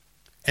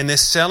 and they're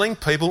selling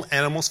people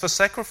animals for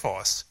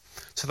sacrifice.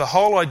 So the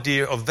whole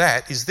idea of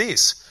that is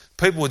this.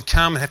 People would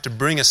come and have to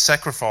bring a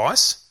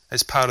sacrifice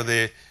as part of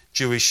their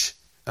Jewish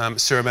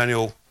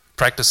ceremonial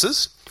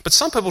practices. But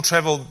some people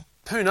travel,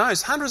 who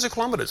knows, hundreds of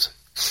kilometres.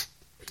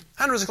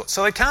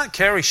 So they can't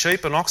carry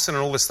sheep and oxen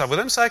and all this stuff with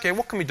them. So, okay,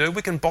 what can we do?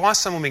 We can buy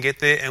some when we get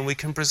there and we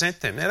can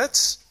present them. Now,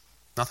 that's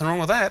nothing wrong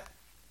with that.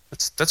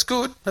 That's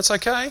good. That's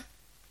okay.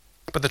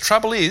 But the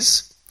trouble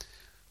is,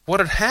 what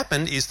had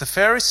happened is the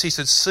Pharisees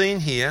had seen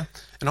here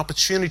an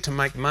opportunity to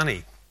make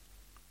money.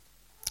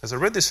 As I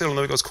read this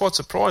earlier, I was quite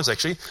surprised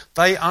actually.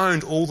 They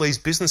owned all these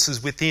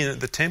businesses within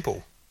the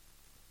temple.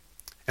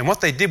 And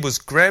what they did was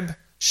grab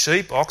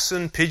sheep,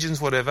 oxen,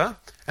 pigeons, whatever,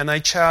 and they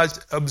charged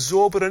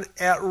exorbitant,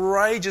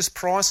 outrageous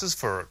prices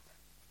for it.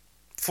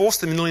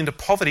 Forced them into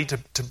poverty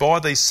to buy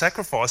these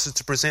sacrifices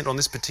to present on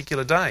this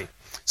particular day.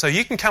 So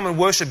you can come and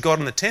worship God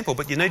in the temple,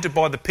 but you need to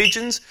buy the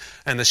pigeons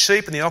and the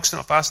sheep and the oxen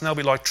off us, and they'll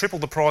be like triple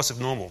the price of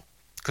normal.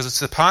 Because it's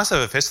the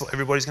Passover festival,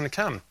 everybody's going to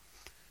come.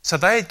 So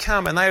they had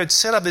come and they had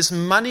set up this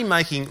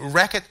money-making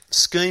racket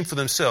scheme for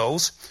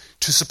themselves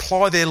to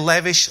supply their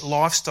lavish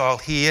lifestyle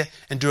here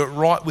and do it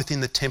right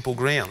within the temple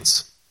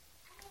grounds.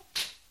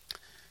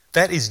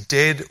 That is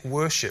dead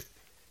worship.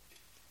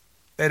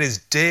 That is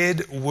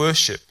dead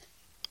worship.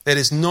 That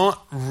is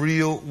not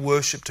real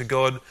worship to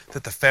God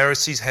that the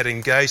Pharisees had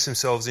engaged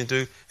themselves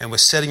into and were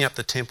setting up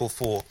the temple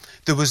for.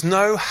 There was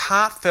no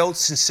heartfelt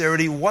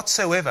sincerity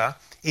whatsoever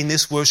in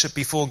this worship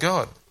before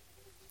God.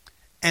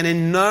 And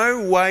in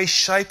no way,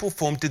 shape or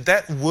form did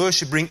that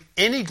worship bring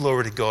any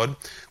glory to God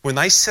when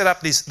they set up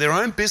their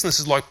own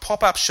businesses like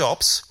pop-up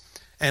shops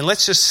and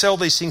let's just sell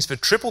these things for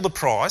triple the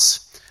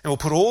price and we'll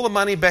put all the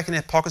money back in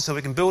our pockets so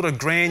we can build a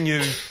brand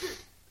new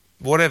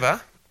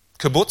whatever,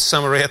 kibbutz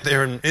somewhere out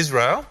there in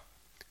Israel,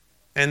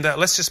 and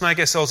let's just make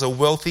ourselves a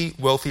wealthy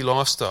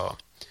lifestyle.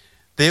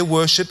 Their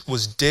worship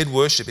was dead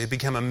worship. It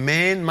became a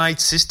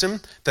man-made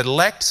system that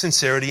lacked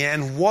sincerity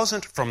and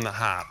wasn't from the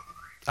heart.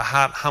 A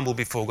heart humble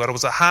before God. It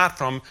was a heart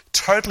from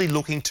totally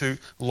looking to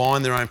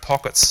line their own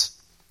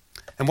pockets.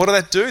 And what did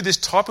that do? This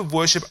type of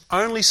worship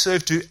only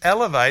served to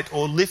elevate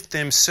or lift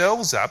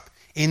themselves up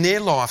in their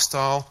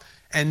lifestyle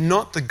and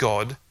not the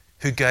God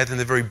who gave them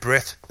the very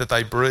breath that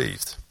they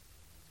breathed.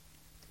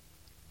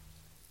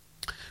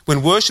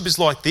 When worship is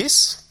like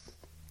this,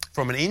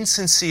 from an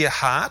insincere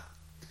heart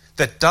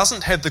that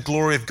doesn't have the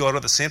glory of God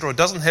at the centre or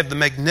doesn't have the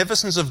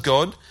magnificence of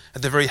God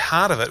at the very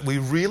heart of it, we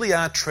really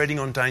are treading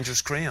on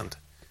dangerous ground.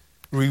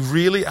 We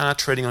really are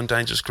treading on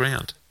dangerous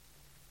ground.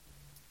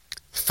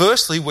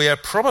 Firstly, we are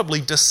probably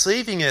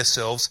deceiving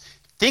ourselves,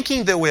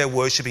 thinking that we are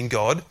worshipping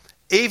God,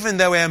 even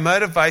though our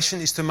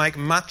motivation is to make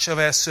much of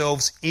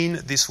ourselves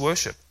in this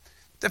worship.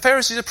 The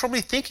Pharisees are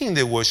probably thinking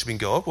they're worshipping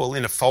God. Well,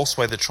 in a false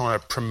way, they're trying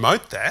to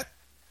promote that.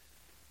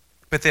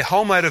 But their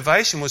whole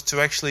motivation was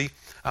to actually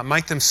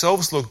make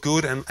themselves look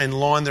good and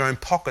line their own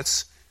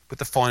pockets with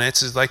the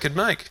finances they could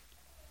make.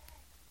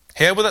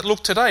 How would that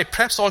look today?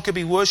 Perhaps I could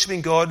be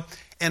worshipping God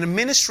and a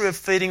ministry of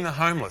feeding the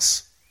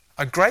homeless.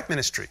 A great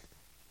ministry.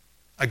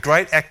 A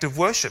great act of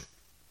worship.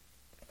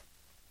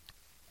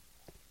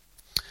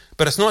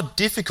 But it's not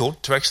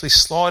difficult to actually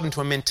slide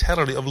into a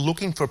mentality of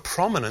looking for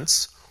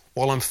prominence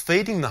while I'm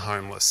feeding the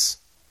homeless.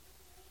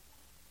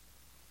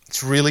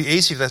 It's really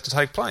easy for that to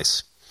take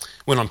place.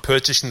 When I'm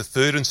purchasing the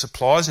food and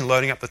supplies and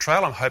loading up the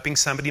trailer, I'm hoping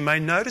somebody may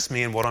notice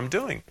me and what I'm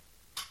doing.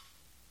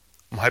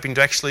 I'm hoping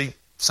to actually,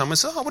 someone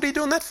says, oh, what are you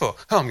doing that for?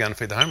 Oh, I'm going to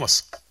feed the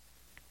homeless.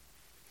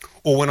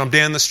 Or when I'm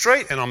down the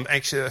street and I'm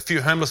actually, a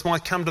few homeless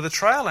might come to the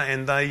trailer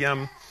and they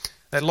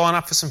line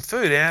up for some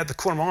food. Out the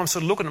corner of my eye, I'm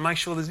sort of looking to make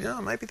sure there's,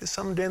 maybe there's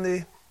someone down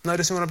there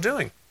noticing what I'm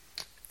doing.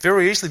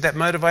 Very easily that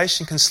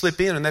motivation can slip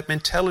in and that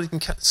mentality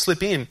can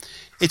slip in.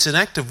 It's an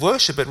act of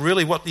worship, but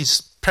really what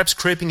is perhaps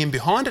creeping in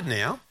behind it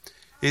now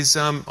is,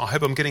 I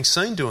hope I'm getting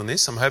seen doing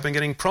this, I'm hoping I'm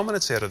getting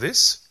prominence out of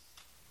this,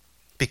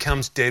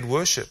 becomes dead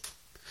worship.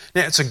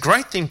 Now, it's a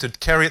great thing to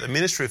carry out the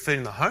ministry of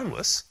feeding the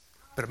homeless,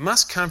 but it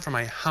must come from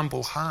a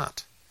humble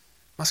heart.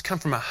 It must come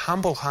from a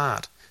humble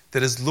heart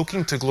that is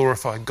looking to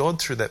glorify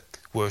God through that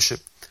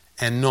worship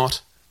and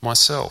not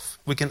myself.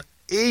 We can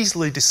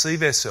easily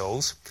deceive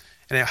ourselves,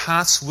 and our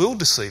hearts will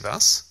deceive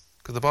us,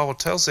 because the Bible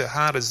tells us our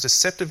heart is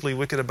deceptively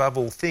wicked above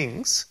all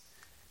things.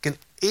 It can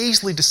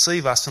easily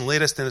deceive us and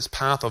lead us down its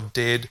path of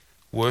dead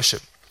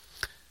worship.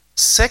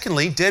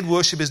 Secondly, dead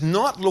worship is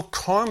not looked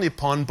kindly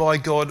upon by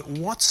God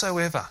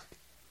whatsoever.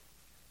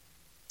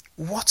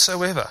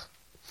 Whatsoever.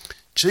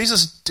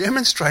 Jesus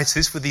demonstrates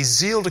this with his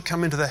zeal to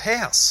come into the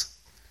house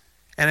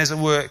and, as it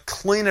were,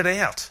 clean it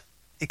out,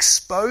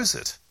 expose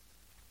it,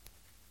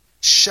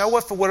 show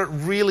it for what it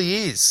really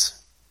is.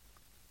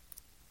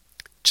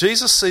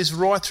 Jesus sees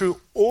right through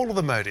all of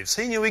the motives.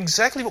 He knew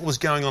exactly what was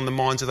going on in the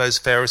minds of those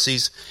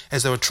Pharisees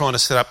as they were trying to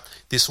set up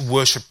this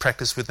worship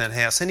practice within that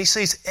house. And he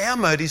sees our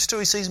motives too.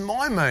 He sees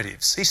my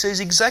motives. He sees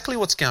exactly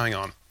what's going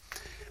on.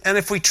 And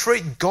if we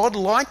treat God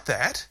like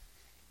that,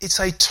 it's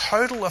a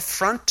total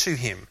affront to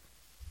him.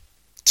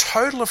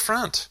 Total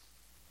affront.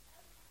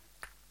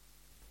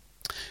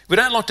 We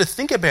don't like to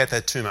think about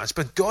that too much,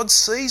 but God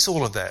sees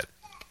all of that.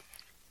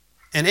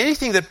 And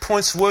anything that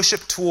points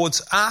worship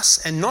towards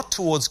us and not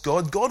towards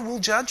God, God will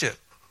judge it.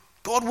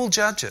 God will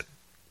judge it.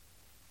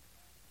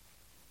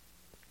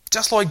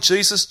 Just like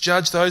Jesus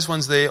judged those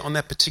ones there on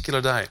that particular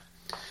day.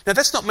 Now,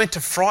 that's not meant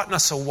to frighten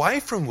us away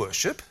from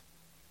worship.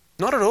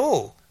 Not at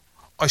all.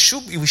 We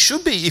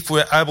should be, if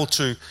we're able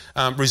to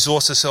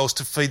resource ourselves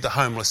to feed the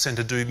homeless and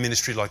to do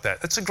ministry like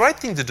that. It's a great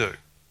thing to do.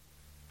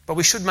 But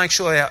we should make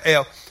sure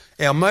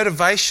our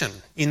motivation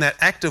in that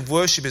act of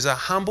worship is a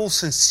humble,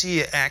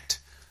 sincere act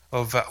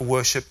of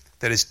worship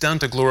that is done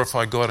to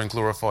glorify God and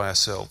glorify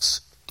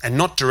ourselves, and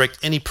not direct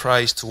any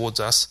praise towards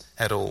us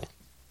at all.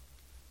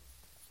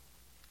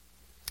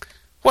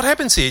 What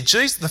happens here?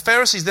 The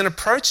Pharisees then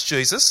approach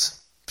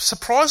Jesus,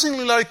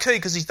 surprisingly low-key,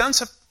 because he's done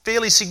something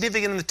fairly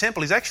significant in the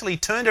temple. He's actually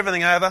turned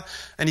everything over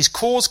and he's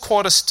caused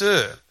quite a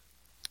stir.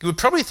 You would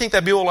probably think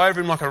they'd be all over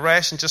him like a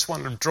rash and just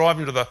want to drive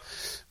him to the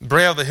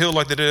brow of the hill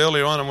like they did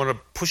earlier on and want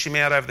to push him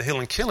out over the hill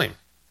and kill him.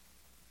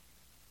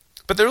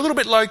 But they're a little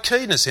bit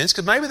low-key in a sense,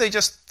 because maybe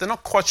they're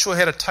not quite sure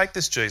how to take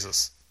this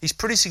Jesus. He's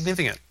pretty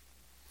significant.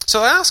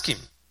 So they ask him,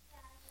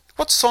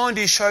 what sign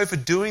do you show for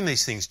doing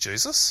these things,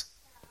 Jesus?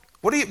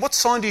 What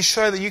sign do you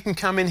show that you can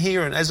come in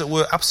here and, as it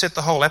were, upset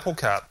the whole apple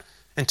cart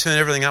and turn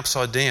everything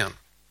upside down?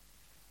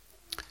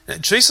 Now,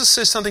 Jesus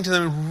says something to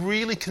them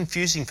really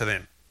confusing for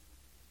them.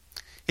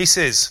 He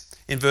says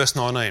in verse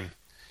 19,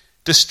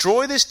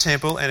 destroy this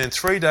temple and in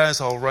 3 days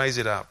I'll raise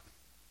it up.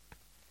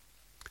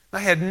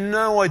 They had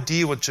no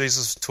idea what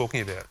Jesus was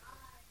talking about.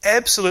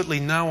 Absolutely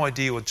no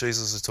idea what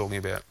Jesus is talking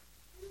about.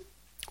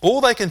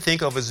 All they can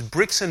think of is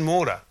bricks and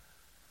mortar.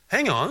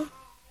 Hang on,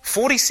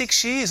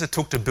 46 years it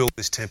took to build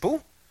this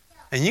temple,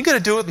 and you're going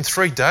to do it in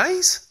 3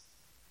 days?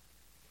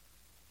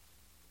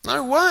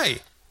 No way.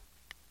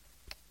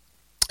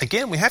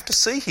 Again, we have to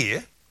see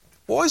here,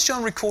 why is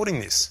John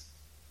recording this?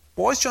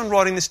 Why is John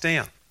writing this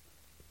down?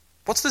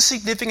 What's the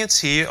significance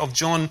here of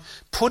John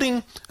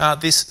putting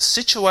this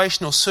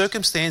situation or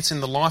circumstance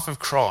in the life of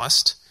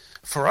Christ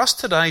for us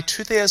today,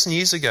 2,000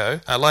 years ago,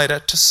 later,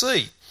 to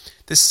see?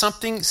 There's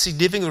something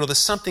significant, or there's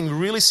something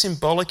really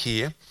symbolic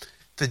here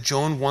that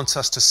John wants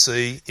us to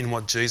see in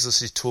what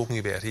Jesus is talking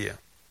about here.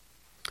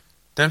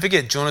 Don't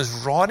forget, John is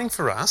writing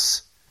for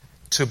us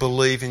to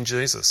believe in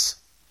Jesus.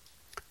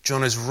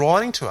 John is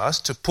writing to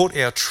us to put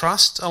our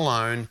trust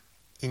alone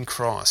in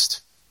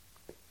Christ.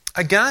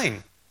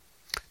 Again,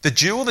 the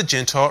Jew or the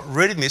Gentile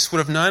reading this would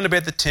have known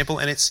about the temple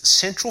and its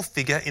central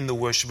figure in the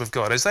worship of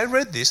God. As they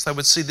read this, they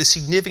would see the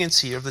significance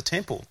here of the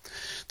temple.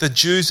 The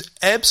Jews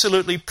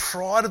absolutely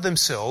prided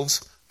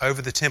themselves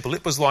over the temple.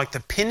 It was like the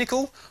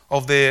pinnacle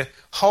of their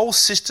whole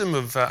system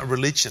of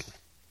religion.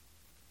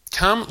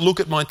 Come, look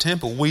at my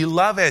temple. We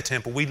love our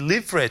temple. We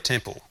live for our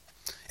temple.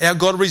 Our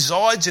God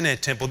resides in our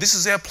temple. This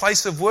is our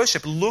place of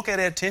worship. Look at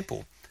our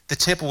temple. The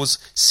temple was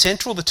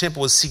central. The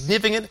temple was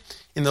significant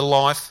in the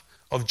life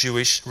of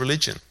Jewish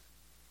religion.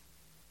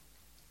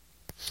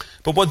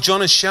 But what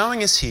John is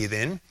showing us here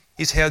then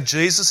is how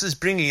Jesus is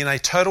bringing in a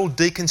total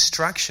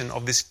deconstruction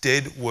of this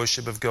dead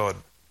worship of God.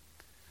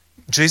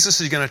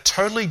 Jesus is going to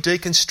totally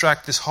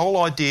deconstruct this whole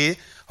idea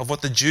of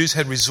what the Jews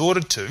had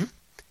resorted to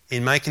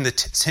in making the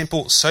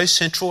temple so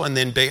central and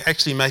then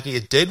actually making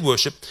it dead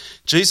worship.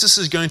 Jesus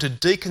is going to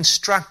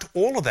deconstruct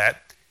all of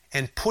that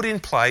and put in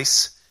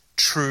place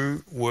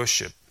true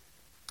worship.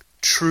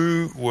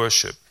 True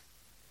worship.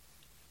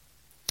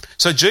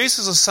 So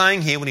Jesus is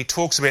saying here when he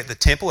talks about the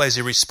temple as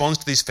he responds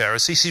to these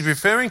Pharisees, he's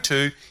referring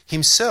to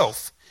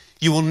himself.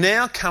 You will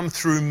now come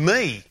through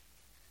me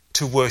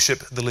to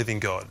worship the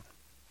living God.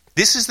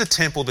 This is the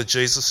temple that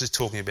Jesus is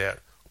talking about.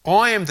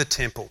 I am the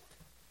temple.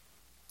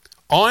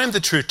 I am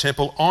the true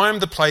temple. I am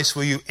the place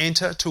where you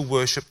enter to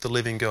worship the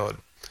living God.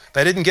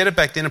 They didn't get it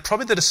back then, and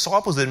probably the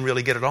disciples didn't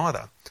really get it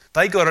either.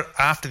 They got it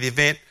after the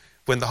event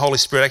when the Holy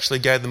Spirit actually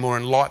gave them more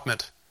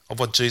enlightenment of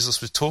what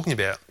Jesus was talking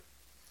about.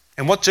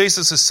 And what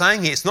Jesus is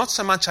saying here, it's not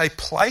so much a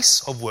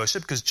place of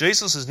worship, because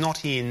Jesus is not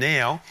here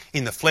now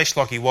in the flesh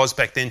like he was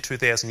back then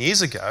 2,000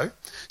 years ago.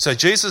 So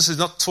Jesus is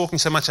not talking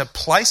so much a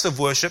place of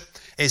worship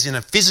as in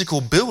a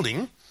physical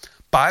building,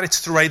 but it's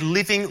through a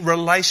living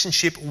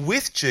relationship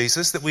with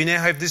Jesus that we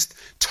now have this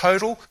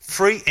total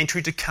free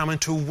entry to come and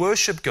to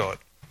worship God.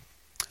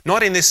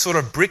 Not in this sort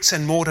of bricks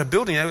and mortar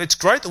building. It's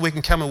great that we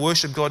can come and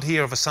worship God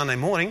here of a Sunday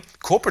morning,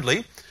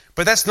 corporately,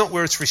 but that's not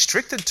where it's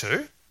restricted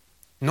to.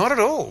 Not at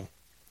all.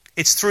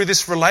 It's through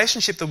this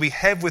relationship that we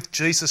have with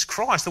Jesus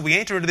Christ that we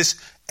enter into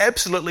this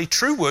absolutely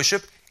true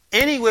worship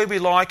anywhere we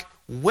like,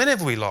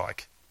 whenever we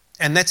like.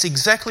 And that's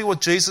exactly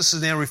what Jesus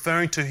is now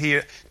referring to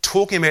here,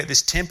 talking about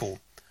this temple.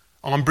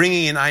 I'm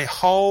bringing in a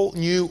whole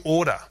new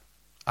order,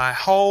 a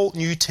whole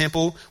new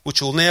temple,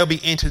 which will now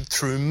be entered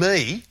through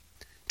me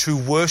to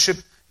worship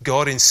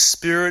God in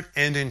spirit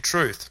and in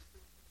truth.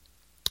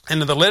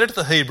 And in the letter to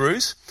the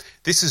Hebrews,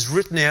 this is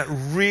written out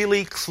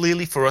really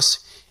clearly for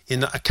us.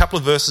 In a couple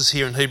of verses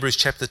here in Hebrews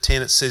chapter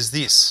 10, it says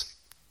this: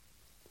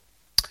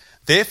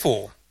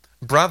 Therefore,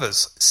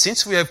 brothers,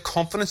 since we have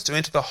confidence to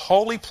enter the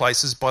holy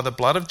places by the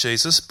blood of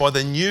Jesus, by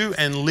the new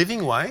and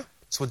living way,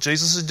 that's what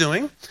Jesus is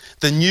doing,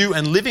 the new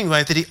and living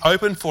way that he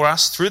opened for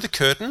us through the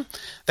curtain,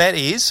 that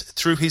is,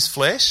 through his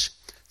flesh,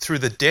 through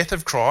the death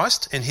of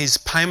Christ and his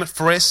payment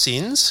for our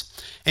sins,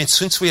 and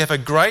since we have a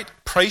great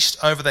priest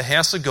over the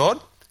house of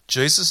God,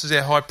 Jesus is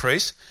our high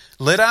priest,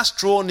 let us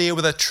draw near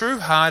with a true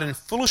heart and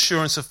full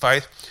assurance of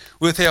faith,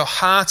 with our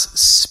hearts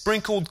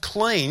sprinkled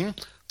clean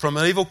from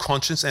an evil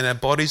conscience and our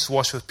bodies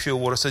washed with pure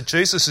water. So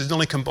Jesus is not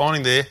only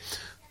combining there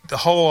the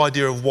whole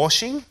idea of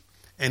washing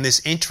and this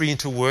entry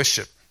into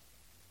worship.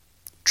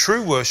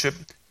 True worship,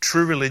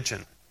 true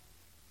religion.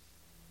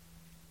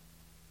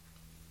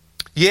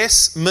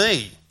 Yes,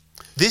 me,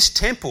 this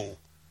temple,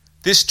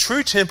 this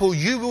true temple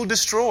you will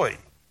destroy.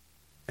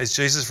 As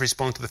Jesus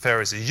responds to the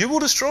Pharisees, you will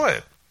destroy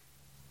it.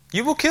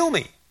 You will kill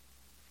me.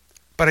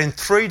 But in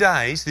 3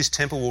 days, this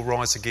temple will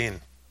rise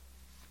again.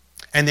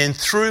 And then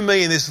through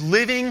me, in this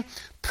living,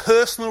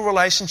 personal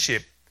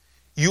relationship,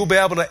 you'll be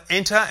able to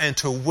enter and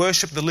to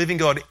worship the living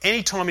God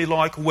anytime you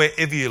like,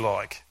 wherever you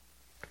like.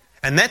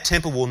 And that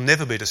temple will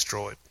never be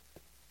destroyed.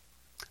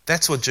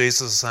 That's what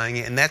Jesus is saying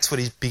here, and that's what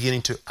he's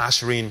beginning to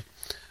usher in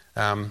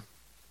then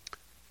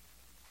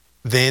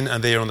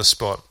and there on the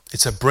spot.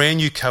 It's a brand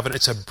new covenant.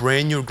 It's a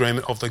brand new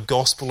agreement of the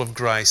gospel of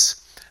grace,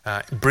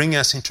 bringing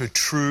us into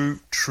true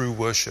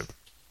worship.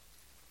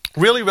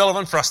 Really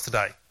relevant for us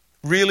today.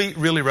 Really,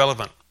 really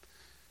relevant.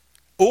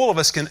 All of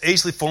us can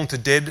easily fall into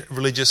dead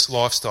religious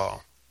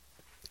lifestyle.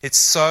 It's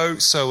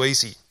so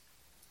easy.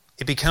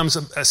 It becomes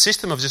a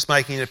system of just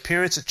making an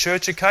appearance at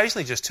church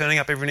occasionally, just turning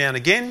up every now and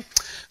again,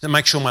 to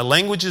make sure my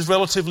language is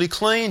relatively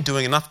clean,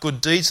 doing enough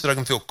good deeds so that I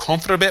can feel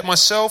confident about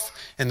myself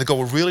and that God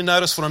will really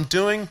notice what I'm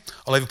doing.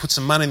 I'll even put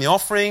some money in the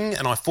offering,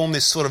 and I form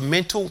this sort of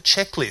mental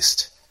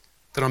checklist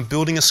that I'm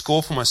building a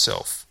score for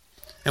myself.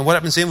 And what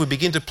happens then, we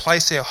begin to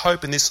place our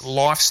hope in this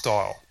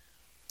lifestyle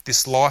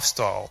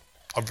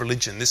of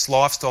religion, this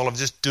lifestyle of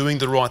just doing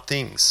the right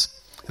things.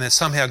 And that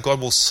somehow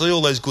God will see all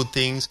those good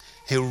things,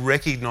 he'll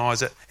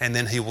recognise it, and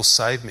then he will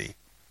save me.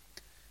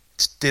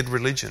 It's dead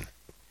religion.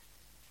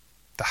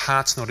 The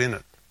heart's not in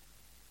it.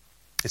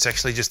 It's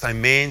actually just a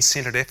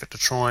man-centred effort to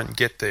try and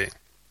get there.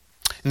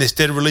 And this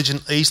dead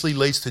religion easily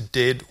leads to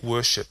dead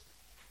worship.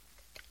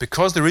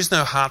 Because there is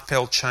no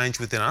heartfelt change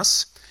within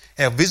us,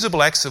 our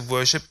visible acts of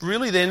worship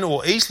really then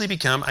or easily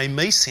become a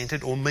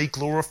me-centred or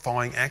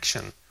me-glorifying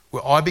action,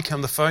 where I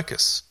become the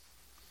focus.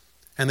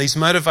 And these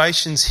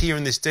motivations here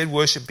in this dead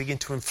worship begin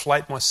to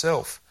inflate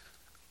myself,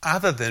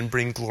 other than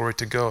bring glory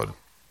to God.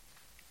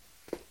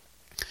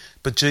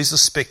 But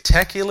Jesus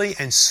spectacularly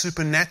and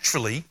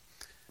supernaturally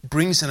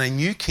brings in a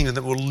new kingdom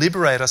that will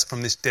liberate us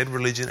from this dead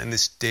religion and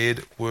this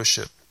dead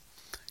worship.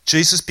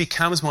 Jesus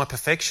becomes my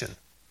perfection.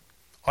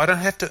 I don't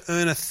have to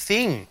earn a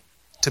thing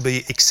to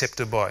be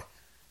accepted by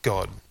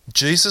God.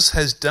 Jesus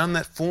has done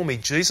that for me.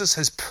 Jesus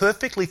has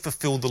perfectly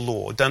fulfilled the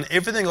law, done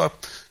everything I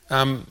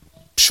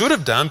should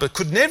have done but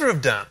could never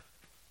have done.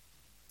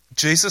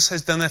 Jesus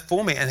has done that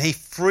for me, and he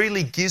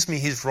freely gives me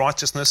his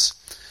righteousness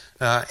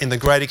in the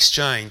great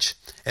exchange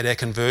at our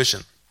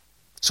conversion.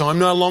 So I'm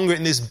no longer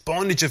in this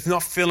bondage of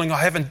not feeling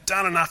I haven't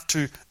done enough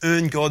to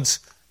earn God's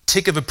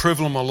tick of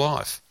approval in my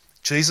life.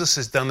 Jesus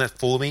has done that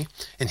for me,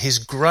 and his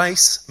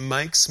grace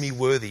makes me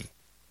worthy.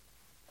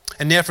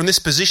 And now from this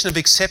position of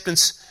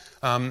acceptance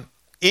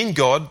in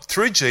God,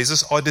 through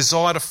Jesus, I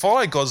desire to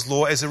follow God's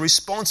law as a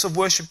response of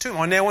worship to him.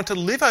 I now want to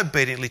live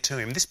obediently to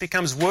him. This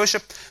becomes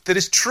worship that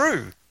is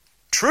true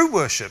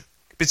worship,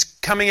 It's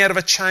coming out of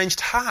a changed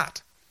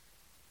heart.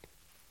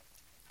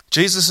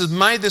 Jesus has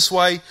made this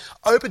way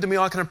open to me.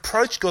 I can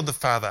approach God the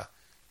Father.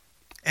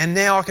 And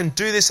now I can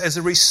do this as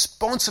a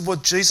response of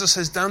what Jesus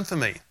has done for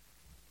me.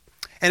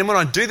 And when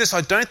I do this,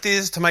 I don't do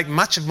this to make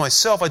much of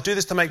myself. I do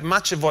this to make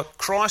much of what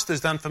Christ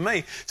has done for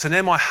me. So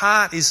now my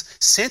heart is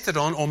centered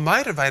on or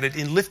motivated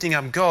in lifting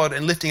up God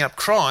and lifting up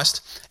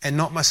Christ and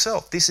not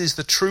myself. This is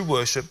the true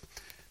worship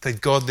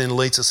that God then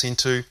leads us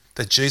into,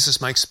 that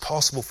Jesus makes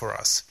possible for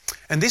us.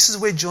 And this is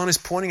where John is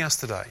pointing us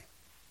today.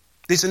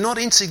 These are not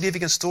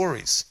insignificant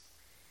stories.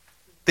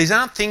 These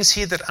aren't things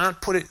here that are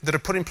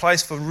put in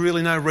place for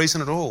really no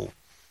reason at all.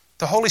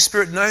 The Holy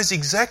Spirit knows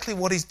exactly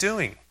what He's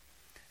doing.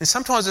 And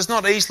sometimes it's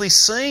not easily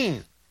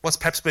seen what's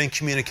perhaps being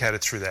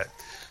communicated through that.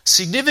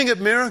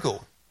 Significant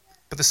miracle.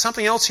 But there's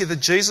something else here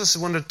that Jesus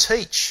wanted to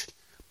teach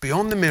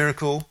beyond the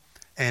miracle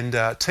and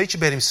teach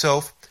about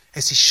Himself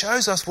as He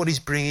shows us what He's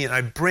bringing in,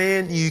 a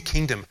brand new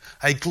kingdom,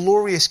 a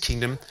glorious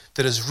kingdom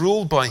that is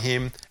ruled by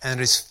Him and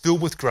is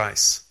filled with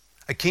grace.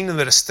 A kingdom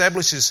that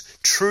establishes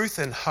truth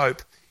and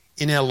hope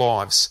in our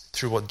lives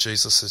through what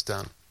Jesus has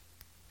done.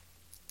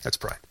 Let's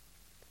pray.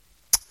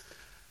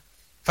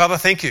 Father,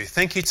 thank you.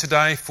 Thank you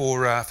today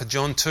for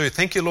John too.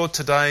 Thank you, Lord,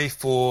 today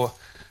for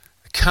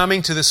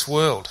coming to this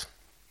world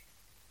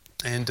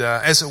and,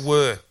 as it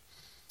were,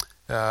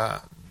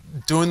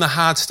 doing the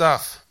hard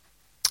stuff,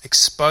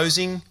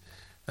 exposing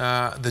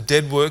the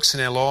dead works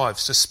in our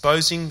lives,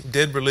 exposing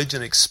dead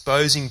religion,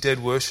 exposing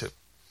dead worship.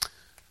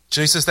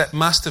 Jesus, that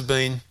must have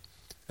been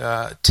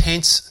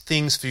tense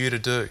things for you to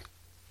do,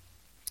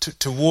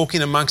 to walk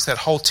in amongst that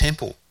whole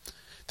temple,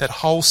 that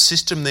whole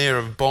system there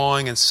of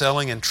buying and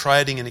selling and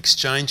trading and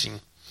exchanging.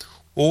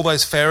 All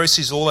those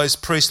Pharisees, all those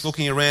priests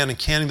looking around and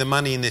counting the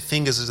money in their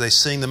fingers as they're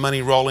seeing the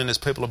money roll in as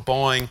people are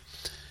buying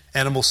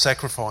animal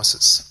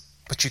sacrifices.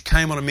 But you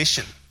came on a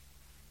mission.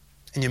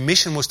 And your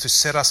mission was to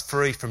set us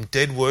free from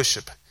dead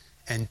worship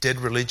and dead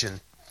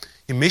religion.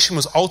 Your mission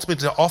was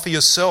ultimately to offer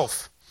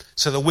yourself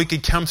so that we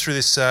could come through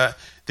this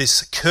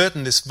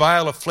curtain, this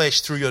veil of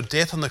flesh, through your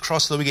death on the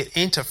cross, so that we could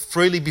enter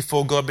freely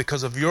before God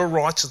because of your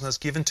righteousness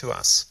given to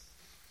us.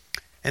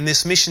 And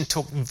this mission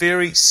took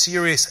very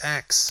serious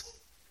acts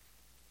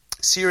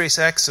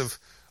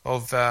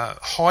of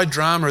high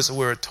drama, as it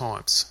were, at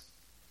times.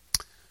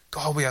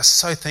 God, we are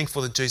so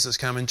thankful that Jesus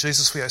came. And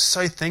Jesus, we are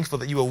so thankful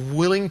that you were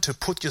willing to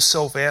put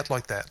yourself out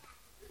like that.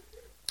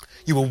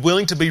 You were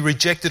willing to be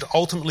rejected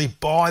ultimately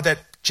by that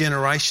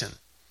generation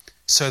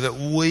so that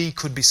we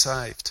could be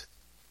saved.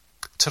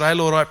 Today,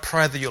 Lord, I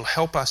pray that you'll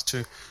help us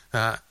to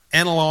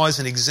analyse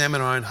and examine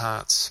our own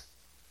hearts.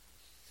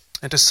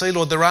 And to see,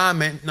 Lord, there are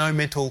no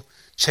mental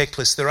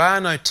checklists. There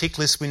are no tick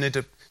lists we need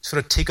to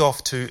sort of tick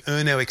off to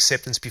earn our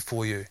acceptance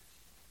before you.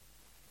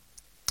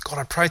 God,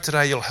 I pray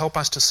today you'll help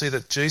us to see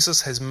that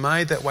Jesus has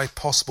made that way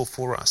possible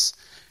for us.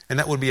 And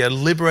that would be a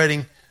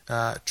liberating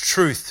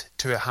truth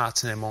to our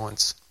hearts and our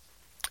minds.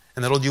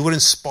 And that, Lord, you would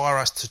inspire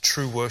us to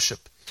true worship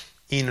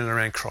in and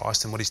around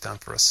Christ and what He's done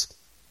for us.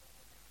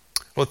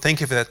 Lord, thank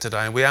you for that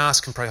today. And we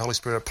ask and pray, Holy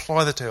Spirit,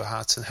 apply that to our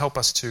hearts and help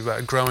us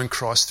to grow in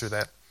Christ through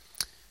that.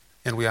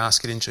 And we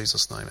ask it in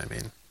Jesus' name.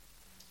 Amen.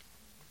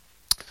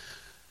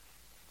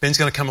 Ben's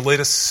going to come and lead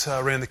us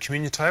around the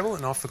communion table,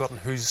 and I've forgotten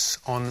who's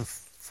on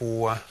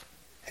for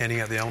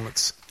handing out the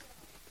elements.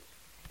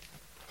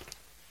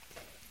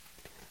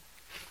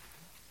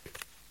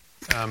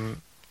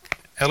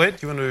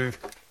 Elliot, you want to...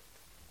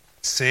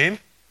 Sam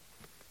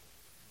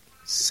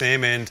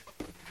and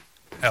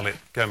Elliot.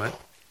 Go, mate.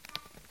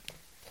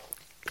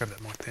 Grab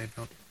that mic there,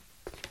 John.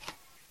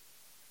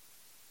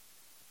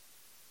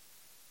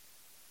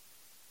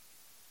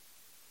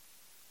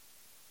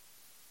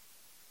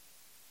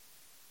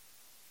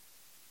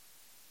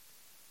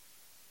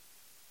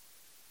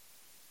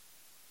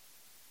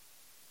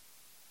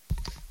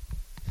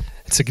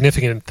 It's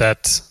significant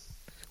that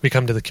we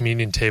come to the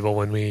communion table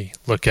when we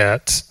look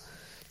at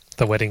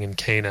the wedding in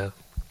Cana.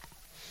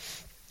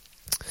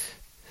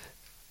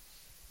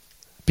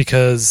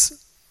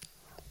 Because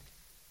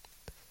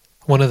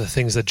one of the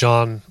things that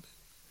John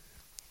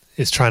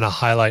is trying to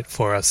highlight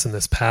for us in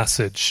this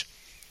passage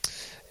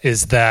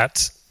is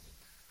that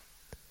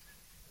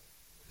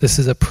this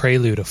is a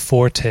prelude, a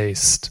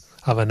foretaste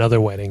of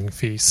another wedding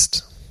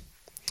feast.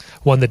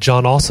 One that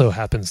John also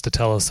happens to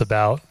tell us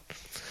about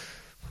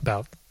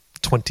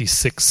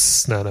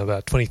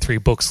 23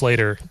 books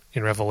later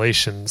in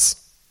Revelations.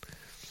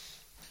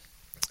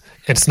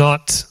 It's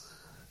not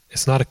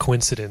a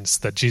coincidence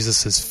that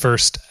Jesus'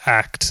 first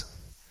act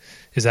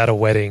is at a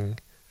wedding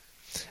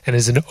and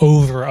is an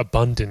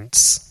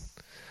overabundance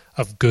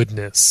of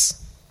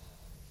goodness.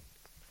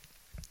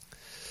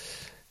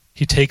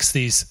 He takes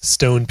these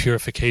stone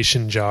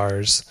purification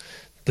jars,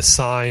 the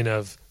sign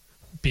of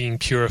being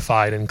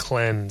purified and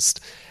cleansed,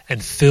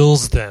 and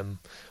fills them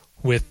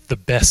with the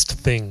best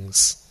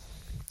things,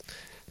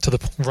 to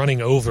the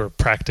running over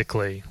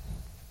practically.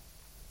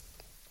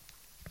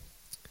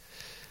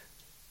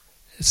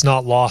 It's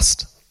not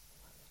lost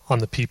on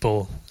the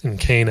people in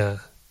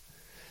Cana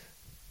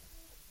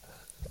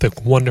the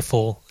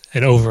wonderful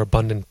an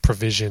overabundant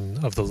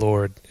provision of the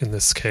Lord in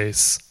this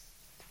case.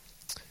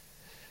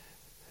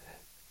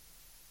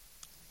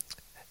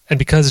 And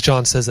because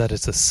John says that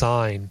it's a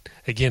sign,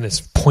 again,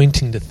 it's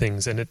pointing to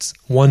things, and it's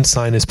one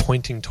sign is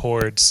pointing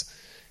towards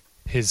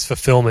his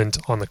fulfillment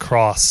on the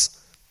cross.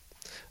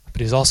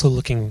 But he's also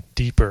looking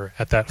deeper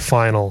at that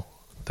final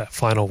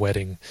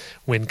wedding,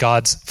 when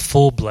God's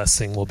full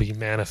blessing will be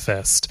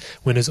manifest,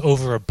 when his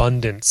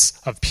overabundance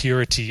of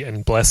purity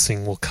and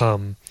blessing will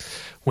come,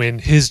 when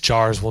his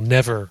jars will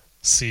never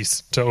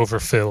cease to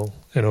overfill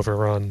and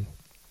overrun.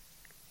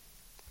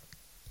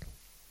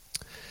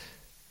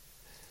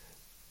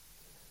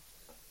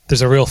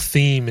 There's a real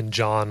theme in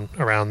John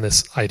around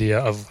this idea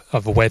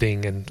of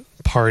wedding and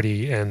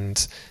party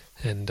and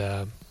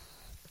that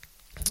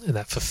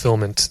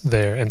fulfillment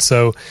there. And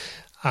so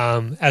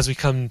as we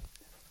come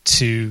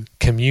to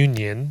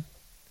communion,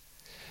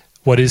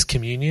 what is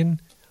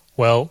communion?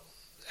 Well,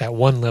 at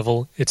one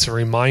level, it's a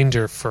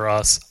reminder for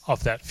us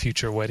of that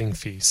future wedding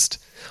feast.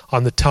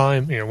 On the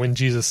time, when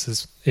Jesus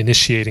is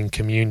initiating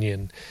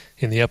communion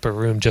in the upper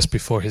room just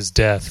before his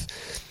death,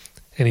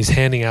 and he's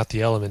handing out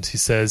the elements, he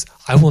says,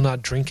 "I will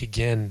not drink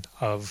again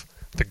of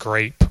the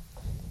grape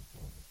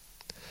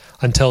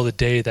until the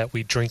day that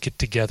we drink it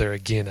together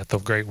again at the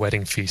great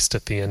wedding feast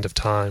at the end of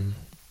time."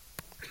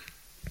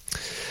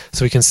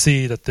 So we can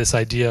see that this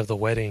idea of the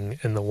wedding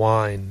and the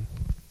wine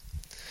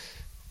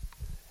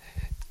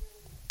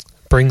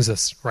brings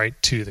us right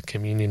to the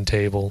communion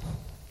table.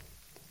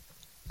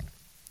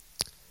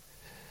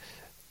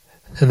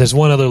 And there's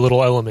one other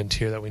little element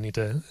here that we need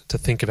to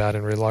think about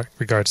in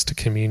regards to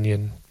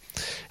communion.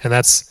 And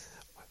that's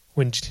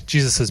when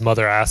Jesus'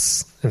 mother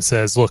asks and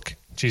says, "Look,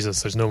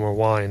 Jesus, there's no more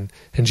wine."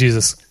 And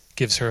Jesus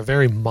gives her a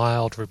very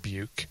mild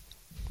rebuke.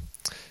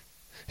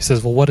 He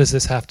says, "Well, what does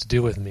this have to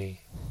do with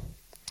me?"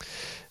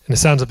 And it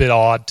sounds a bit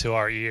odd to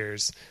our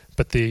ears,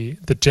 but the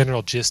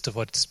general gist of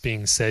what's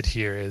being said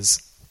here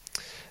is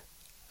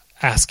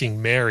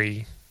asking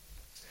Mary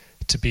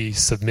to be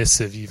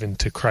submissive even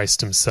to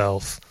Christ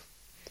himself.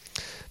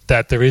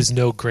 That there is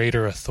no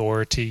greater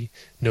authority,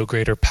 no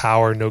greater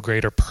power, no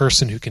greater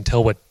person who can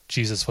tell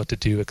Jesus what to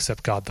do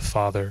except God the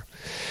Father.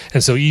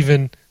 And so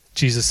even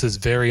Jesus'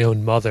 very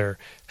own mother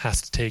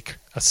has to take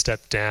a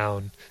step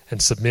down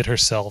and submit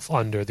herself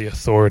under the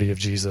authority of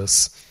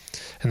Jesus.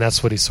 And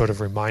that's what he's sort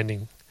of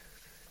reminding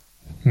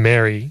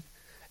Mary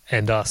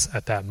and us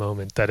at that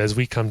moment, that as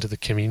we come to the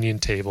communion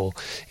table,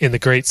 in the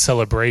great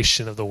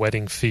celebration of the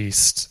wedding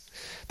feast,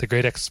 the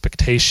great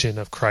expectation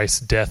of Christ's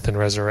death and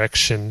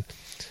resurrection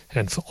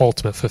and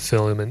ultimate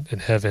fulfillment in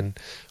heaven,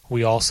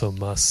 we also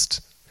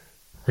must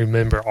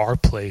remember our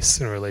place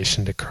in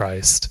relation to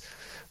Christ.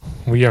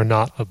 We are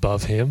not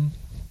above him.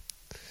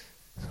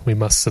 We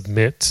must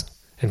submit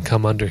and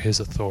come under his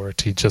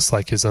authority, just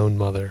like his own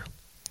mother.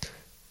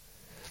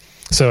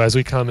 So as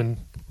we come in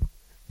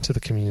to the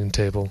communion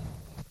table,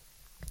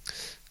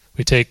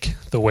 we take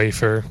the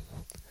wafer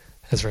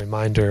as a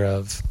reminder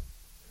of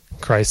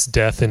Christ's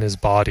death in his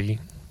body,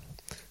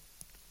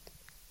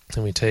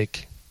 and we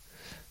take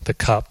the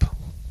cup,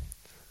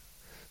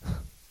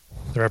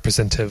 the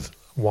representative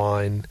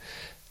wine,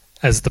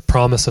 as the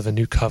promise of a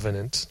new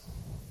covenant,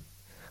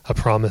 a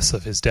promise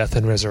of his death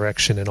and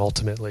resurrection, and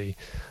ultimately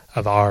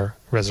of our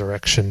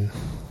resurrection.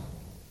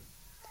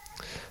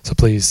 So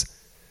please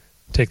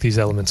take these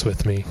elements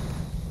with me.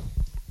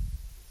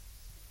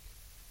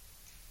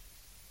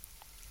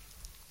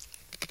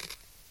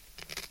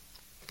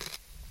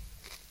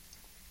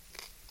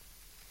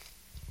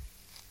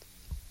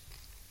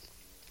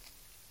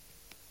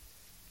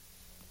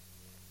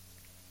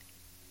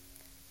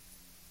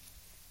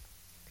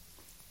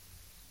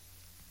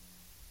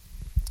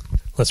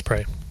 Let's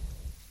pray.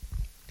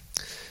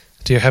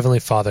 Dear Heavenly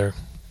Father,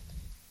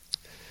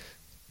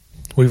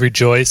 we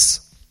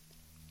rejoice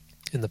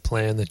in the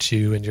plan that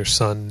you and your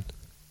Son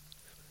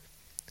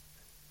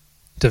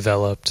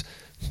developed,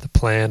 the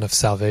plan of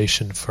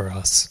salvation for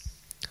us.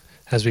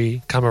 As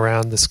we come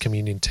around this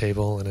communion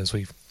table and as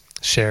we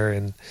share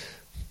in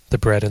the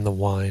bread and the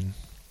wine,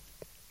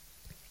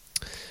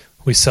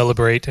 we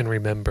celebrate and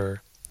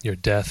remember your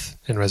death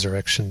and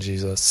resurrection,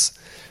 Jesus.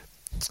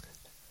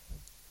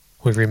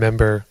 We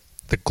remember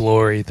the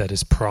glory that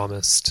is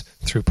promised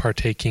through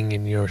partaking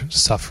in your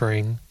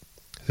suffering,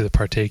 through the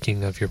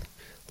partaking of your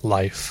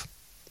life.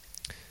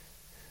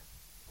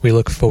 We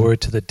look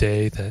forward to the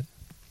day that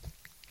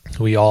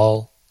we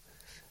all,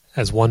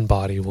 as one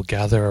body, will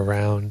gather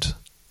around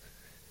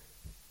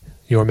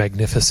your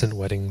magnificent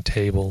wedding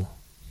table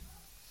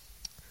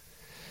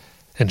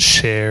and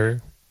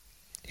share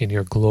in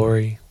your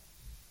glory,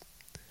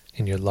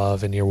 in your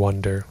love, and your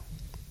wonder,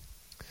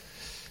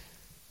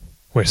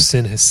 where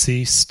sin has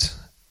ceased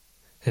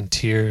and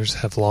tears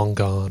have long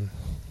gone,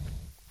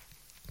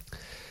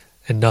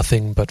 and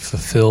nothing but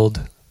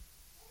fulfilled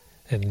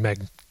and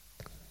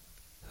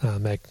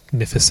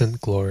magnificent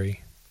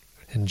glory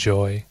and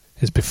joy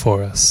is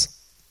before us.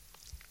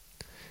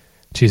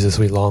 Jesus,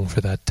 we long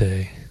for that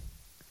day.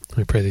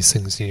 We pray these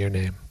things in your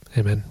name.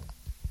 Amen.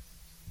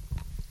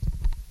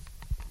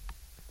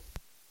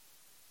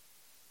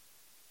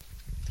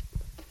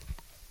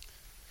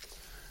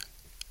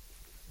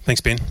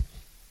 Thanks, Ben.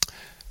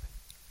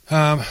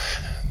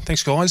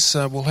 Thanks, guys.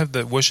 We'll have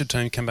the worship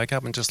team come back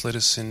up and just lead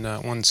us in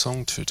one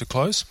song to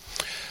close.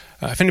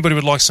 If anybody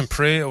would like some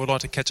prayer or would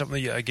like to catch up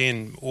with me,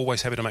 again,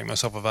 always happy to make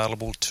myself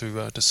available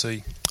to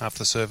see after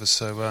the service.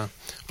 So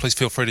please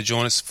feel free to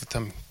join us for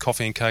some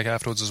coffee and cake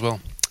afterwards as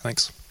well.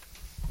 Thanks.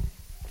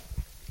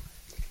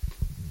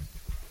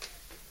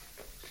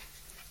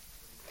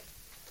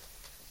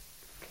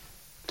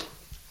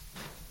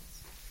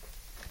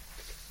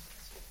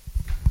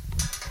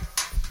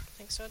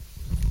 Thanks, Todd.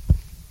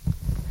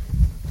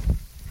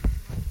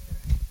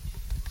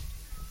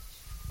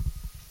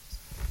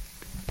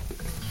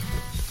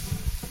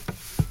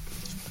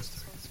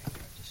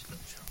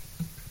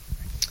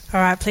 All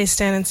right, please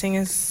stand and sing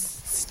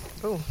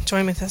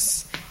join with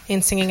us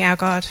in singing Our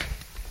God.